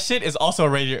my shit is also a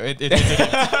radio? That'd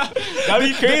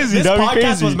be crazy. This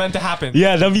podcast was meant to happen.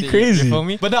 Yeah, that'd be crazy. You feel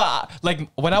me? But like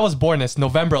when I was born, it's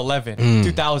November 11,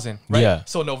 2000, right? Yeah.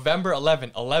 So November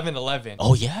 11.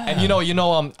 Oh yeah. And you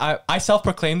know, I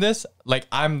self-proclaim this like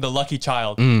I'm the lucky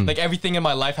child. Like everything in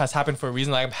my life has happened for a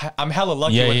reason. Like I'm hella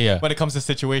lucky when it comes to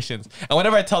situations. And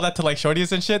whenever I tell that to like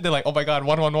shorties and shit, they're like, oh my god,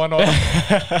 111.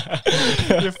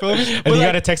 You feel me? And you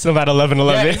gotta text them at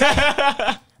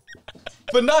 11:11.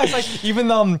 But no, it's like even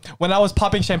when I was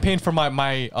popping champagne for my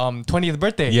 20th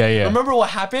birthday. Yeah. Remember what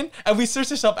happened? And we searched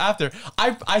this up after.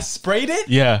 I sprayed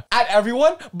it at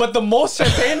everyone, but the most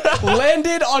champagne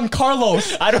landed on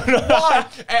Carlos. I don't know why.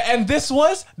 And this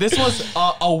was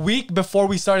a week before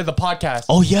we started the podcast.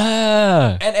 Oh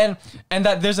yeah. And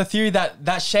that there's a theory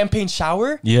that champagne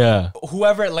shower,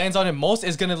 whoever it lands on it most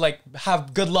is gonna like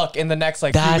have good luck in the next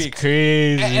like 3 weeks. That's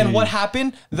crazy. And what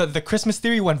happened? The Christmas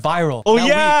theory went viral. Oh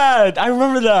yeah, week. I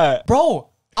remember that. Bro,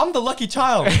 I'm the lucky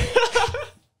child.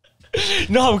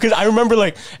 No, because I remember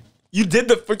like you did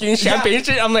the freaking champagne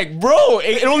shit. I'm like, bro,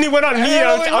 it only went on me.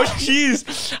 I was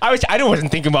cheese. I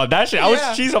wasn't thinking about that shit. I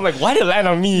was cheese. I'm like, why did it land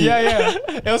on me? Yeah.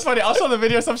 It was funny. I'll show the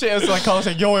video. Some shit. It was like, I was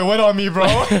like, yo, it went on me, bro.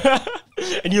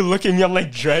 And you look at me, I'm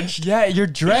like drenched. Yeah, you're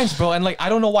drenched, bro. And like, I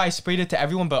don't know why I sprayed it to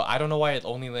everyone, but I don't know why it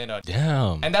only landed on.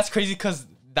 Damn. And that's crazy because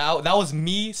that was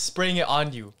me spraying it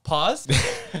on you. Pause.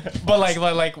 But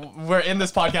like we're in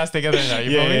this podcast together now.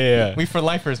 You feel me? Yeah. We for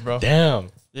lifers, bro. Damn.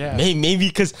 Yeah. Maybe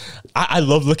because I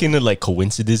love looking at like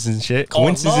coincidences and shit.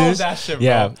 Coincidences. Love that shit, bro.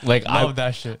 Yeah. Like love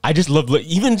that shit. I just love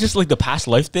even just like the past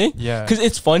life thing. Yeah. Because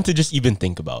it's fun to just even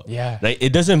think about. Yeah. Like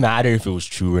it doesn't matter if it was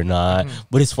true or not,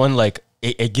 but it's fun. Like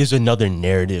it gives another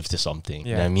narrative to something.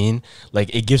 You know what I mean?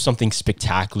 Like it gives something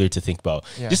spectacular to think about.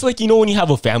 Yeah. Just like, you know, when you have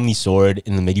a family sword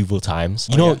in the medieval times,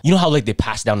 you know how like they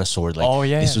pass down a sword, like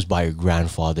this was by your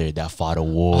grandfather that fought a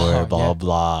war, blah,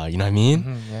 blah. You know what I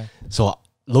mean? Yeah. So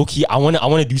low key, I want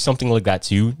to do something like that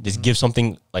too. Just give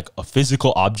something like a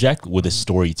physical object with a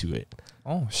story to it.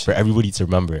 Oh shit! For everybody to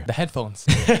remember. The headphones,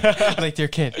 like to your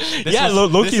kid.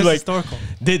 Low key, like historical.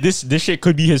 This shit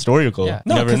could be historical. Yeah.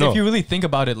 No, because if you really think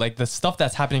about it, like the stuff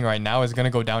that's happening right now is gonna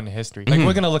go down in history. Like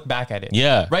we're gonna look back at it.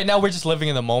 Yeah. Right now we're just living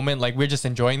in the moment. Like we're just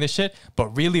enjoying this shit.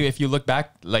 But really, if you look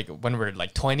back, like when we're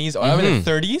like 20s or even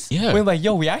 30s, we're like,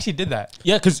 yo, we actually did that.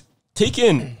 Yeah, because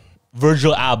taking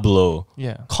Virgil Abloh,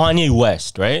 Kanye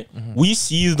West, right? We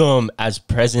see them as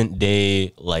present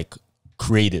day like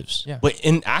creatives, but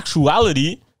in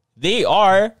actuality, they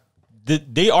are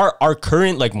our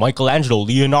current like Michelangelo,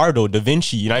 Leonardo, Da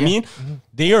Vinci. You know what I mean?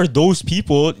 They are those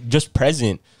people just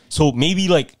present. So maybe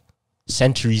like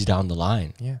centuries down the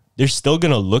line, they're still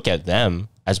gonna look at them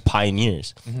as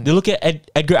pioneers. They look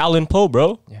at Edgar Allan Poe,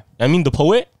 bro. I mean, the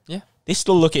poet. They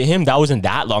still look at him. That wasn't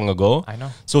that long ago. I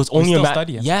know. So it's only a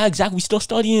matter. Yeah, exactly. We still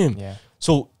study him. Yeah.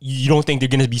 So you don't think they're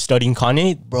gonna be studying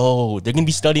Kanye, bro? They're gonna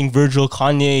be studying Virgil,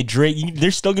 Kanye, Drake.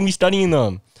 They're still gonna be studying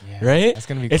them, right? That's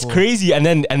gonna be. It's crazy. And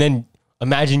then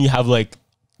imagine you have like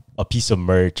a piece of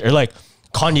merch or like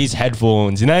Kanye's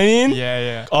headphones. You know what I mean?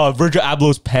 Yeah. Virgil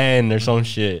Abloh's pen or some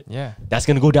shit. Yeah. That's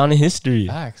gonna go down in history.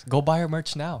 Facts. Go buy our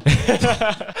merch now.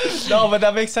 No, but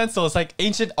that makes sense. So it's like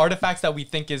ancient artifacts that we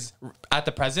think is at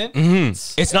the present.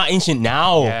 It's not ancient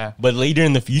now, but later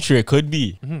in the future it could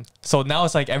be. So now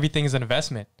it's like everything is an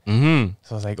investment.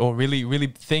 So it's like, oh, really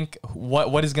think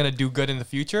what is gonna do good in the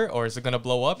future, or is it gonna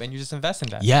blow up, and you just invest in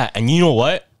that. Yeah, and you know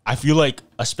what? I feel like,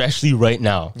 especially right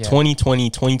now,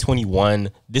 2020, 2021,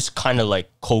 this kind of like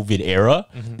COVID era,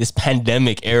 this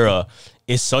pandemic era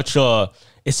is such a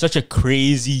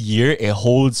crazy year. It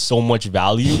holds so much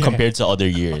value compared to other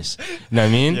years. You know what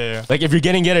I mean? Like if you're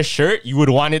gonna get a shirt, you would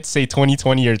want it to say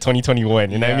 2020 or 2021.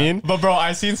 You know what I mean? But bro,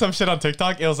 I seen some shit on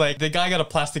TikTok. It was like the guy got a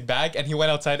plastic bag and he went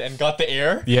outside and got the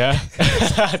air. Yeah.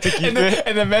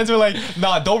 and the men's were like,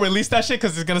 nah, don't release that shit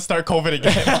because it's gonna start COVID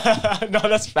again. No,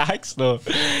 that's facts though.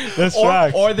 That's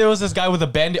facts. Or there was this guy with a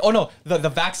band-aid. Oh no, the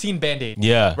vaccine band-aid.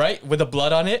 Yeah. Right? With the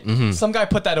blood on it. Some guy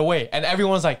put that away. And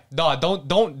everyone's like, nah,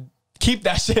 don't keep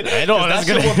that shit. I know that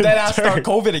shit will dead ass start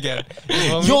COVID again. You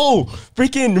know Yo,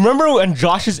 freaking remember on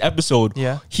Josh's episode?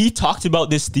 Yeah. He talked about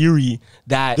this theory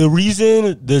that the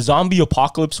reason the zombie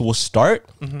apocalypse will start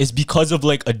is because of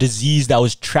like a disease that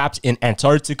was trapped in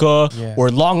Antarctica or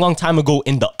a long time ago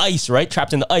in the ice, right?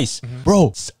 Trapped in the ice.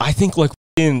 Bro, I think like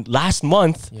in last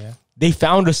month, they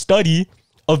found a study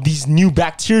of these new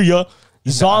bacteria.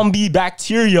 Zombie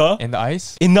bacteria in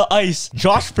the ice.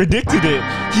 Josh predicted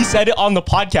it. He said it on the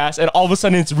podcast, and all of a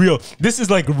sudden it's real. This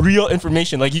is like real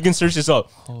information. Like you can search this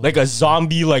up. Like a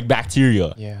zombie like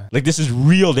bacteria. Yeah. Like this is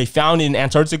real. They found it in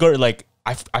Antarctica. Or like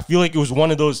I feel like it was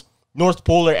one of those North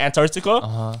Polar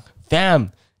Antarctica.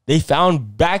 Fam, they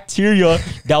found bacteria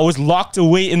that was locked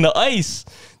away in the ice.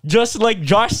 Just like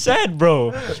Josh said,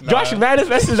 bro. Josh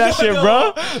manifested that shit,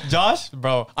 bro. Josh,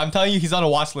 bro, I'm telling you, he's on a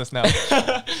watch list now.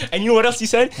 And you know what else he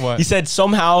said? What? He said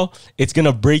somehow it's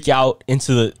gonna break out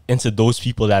into those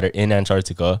people that are in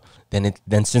Antarctica.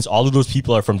 Then since all of those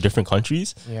people are from different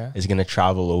countries, it's gonna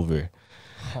travel over.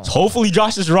 So hopefully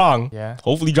Josh is wrong. Yeah.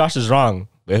 Hopefully Josh is wrong.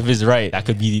 But if it's right, that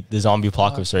could be the zombie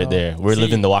apocalypse right there. We're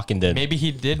living The Walking Dead. Maybe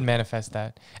he did manifest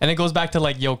that. And it goes back to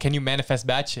like, yo, can you manifest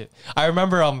bad shit? I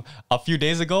remember a few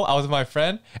days ago, I was with my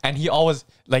friend and he always,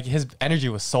 like his energy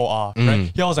was so off,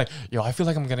 right? He always like, yo, I feel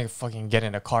like I'm gonna fucking get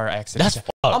in a car accident. That's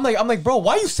I'm like, bro,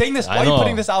 why are you saying this? Why are you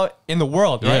putting this out in the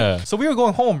world, right? Yeah. So we were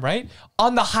going home, right?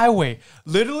 On the highway,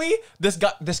 literally,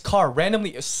 this car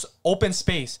randomly, open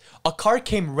space. A car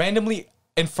came randomly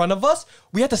in front of us.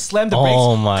 We had to slam the brakes.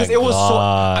 Oh my because it was so.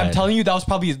 God. I'm telling you, that was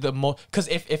probably the most. Because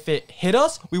if it hit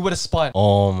us, we would have spun.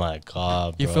 Oh my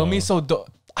God, bro. You feel me? So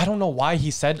I don't know why he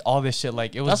said all this shit.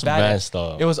 Like it was That's bad. messed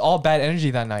up. It was all bad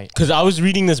energy that night. Because I was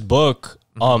reading this book.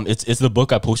 It's the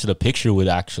book I posted a picture with,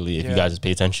 actually, if you guys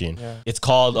pay attention. It's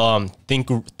called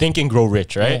Think and Grow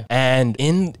Rich, right? And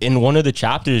in one of the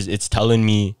chapters, it's telling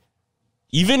me,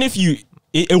 even if you,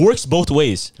 it works both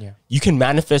ways. You can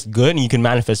manifest good and you can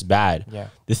manifest bad.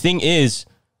 The thing is,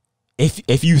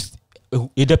 if you,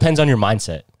 it depends on your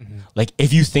mindset. Like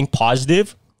if you think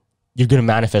positive, you're going to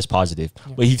manifest positive.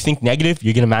 But if you think negative,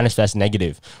 you're going to manifest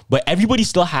negative. But everybody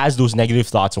still has those negative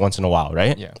thoughts once in a while,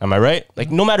 right? Am I right? Like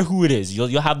no matter who it is,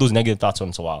 you'll have those negative thoughts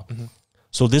once in a while.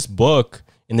 So this book,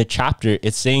 in the chapter,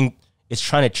 it's saying, it's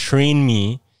trying to train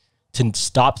me to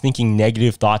stop thinking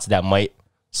negative thoughts that might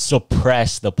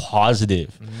suppress the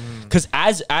positive. Because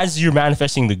as you're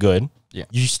manifesting the good,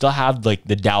 you still have like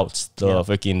the doubts, the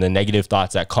fucking the negative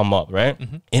thoughts that come up, right?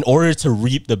 In order to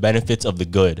reap the benefits of the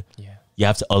good, you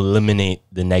have to eliminate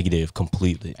the negative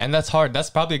completely. And that's hard.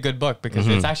 That's probably a good book because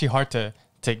it's actually hard to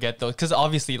get those. Because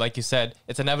obviously, like you said,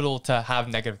 it's inevitable to have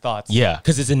negative thoughts. Yeah,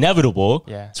 because it's inevitable.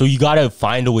 So you got to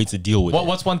find a way to deal with it.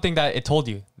 What's one thing that it told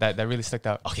you that really stuck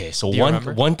out? Okay, so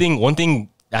one thing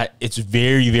that it's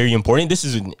very, very important. This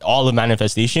is all of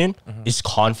manifestation is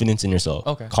confidence in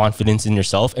yourself. Confidence in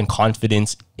yourself and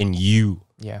confidence in you.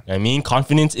 You know what I mean?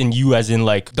 Confidence in you as in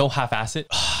like... Don't half-ass it.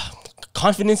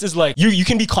 Confidence is like, you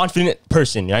can be confident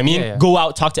person, you know what I mean? Go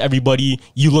out, talk to everybody,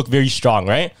 you look very strong,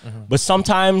 right? But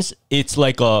sometimes it's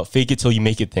like a fake it till you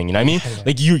make it thing, you know what I mean?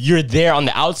 Like you're there on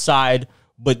the outside,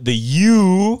 but the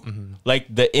you,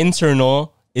 like the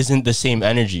internal isn't the same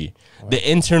energy. The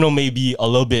internal may be a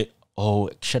little bit, oh,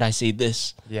 should I say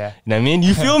this? You know what I mean?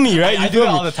 You feel me, right? I do it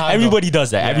all the time. Everybody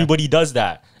does that. Everybody does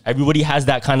that. Everybody has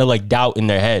that kind of like doubt in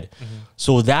their head.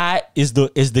 So that is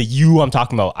the you I'm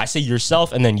talking about. I say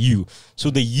yourself and then you. So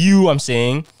the you I'm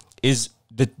saying is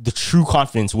the true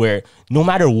confidence where no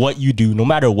matter what you do, no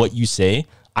matter what you say,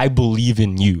 I believe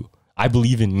in you. I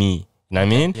believe in me. You know what I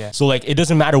mean? So like it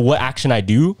doesn't matter what action I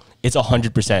do, it's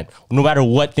 100%. No matter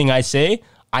what thing I say,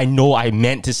 I know I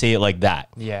meant to say it like that.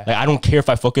 Like I don't care if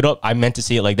I fuck it up. I meant to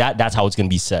say it like that. That's how it's gonna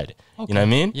be said. You know what I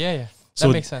mean? That So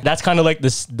makes sense. that's kind of like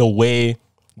the way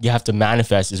you have to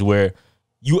manifest is where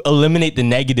you eliminate the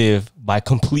negative by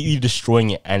completely destroying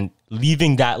it and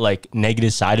leaving that like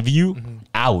negative side of you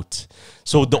out.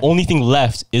 So the only thing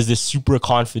left is this super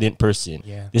confident person,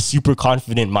 this super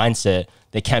confident mindset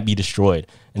that can't be destroyed.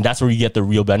 And that's where you get the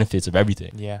real benefits of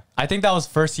everything. I think that was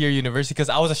first year university because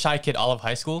I was a shy kid all of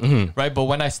high school, right? But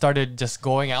when I started just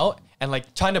going out and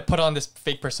like trying to put on this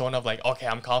fake persona of like, okay,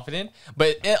 I'm confident,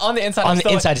 but on the inside,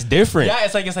 it's different.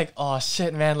 It's like, oh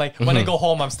shit, man. Like when I go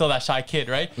home, I'm still that shy kid,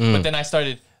 right? But then I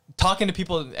started talking to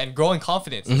people and growing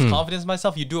confidence. This confidence in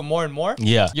myself, you do it more and more.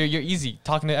 You're easy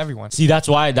talking to everyone. See, that's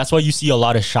why you see a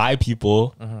lot of shy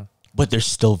people, but they're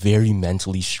still very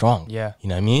mentally strong. You know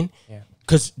what I mean?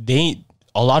 Because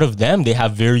a lot of them, they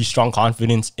have very strong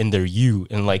confidence in their you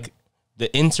and like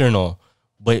the internal,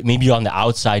 but maybe on the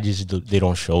outside, just they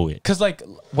don't show it. Because like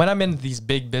when I'm in these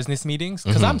big business meetings,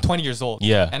 because I'm 20 years old,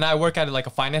 and I work at like a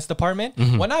finance department.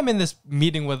 When I'm in this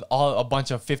meeting with a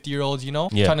bunch of 50-year-olds, you know,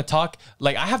 trying to talk,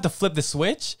 like I have to flip the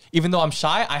switch. Even though I'm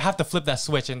shy, I have to flip that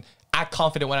switch and act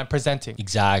confident when I'm presenting.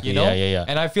 Exactly. You know?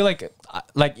 And I feel like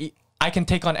I can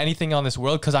take on anything on this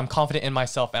world because I'm confident in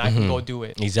myself and I can go do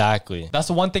it. Exactly. That's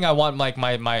the one thing I want like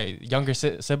my younger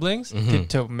siblings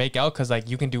to make out, because like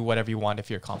you can do whatever you want if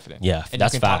you're confident. And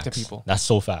that's you can facts. Talk to people. That's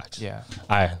so facts. All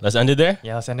right, let's end it there.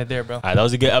 Let's end it there, bro. All right, that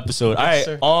was a good episode. All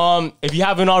right, if you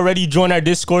haven't already, join our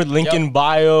Discord, link in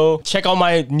bio. Check out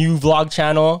my new vlog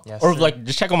channel, or like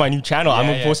just check out my new channel. I'm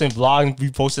gonna posting vlogs, be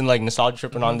posting like nostalgia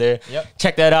tripping on there.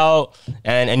 Check that out.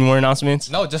 And any more announcements?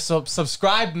 No, just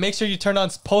subscribe. Make sure you turn on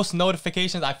post notifications.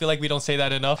 I feel like we don't say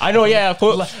that enough. I know,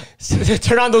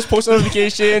 turn on those post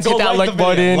notifications, hit that like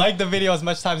button. Like the video as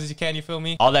much times as you can, you feel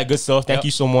me? All that good stuff. Thank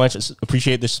you so much.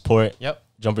 Appreciate the support.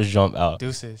 Jumpers jump out.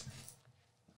 Deuces.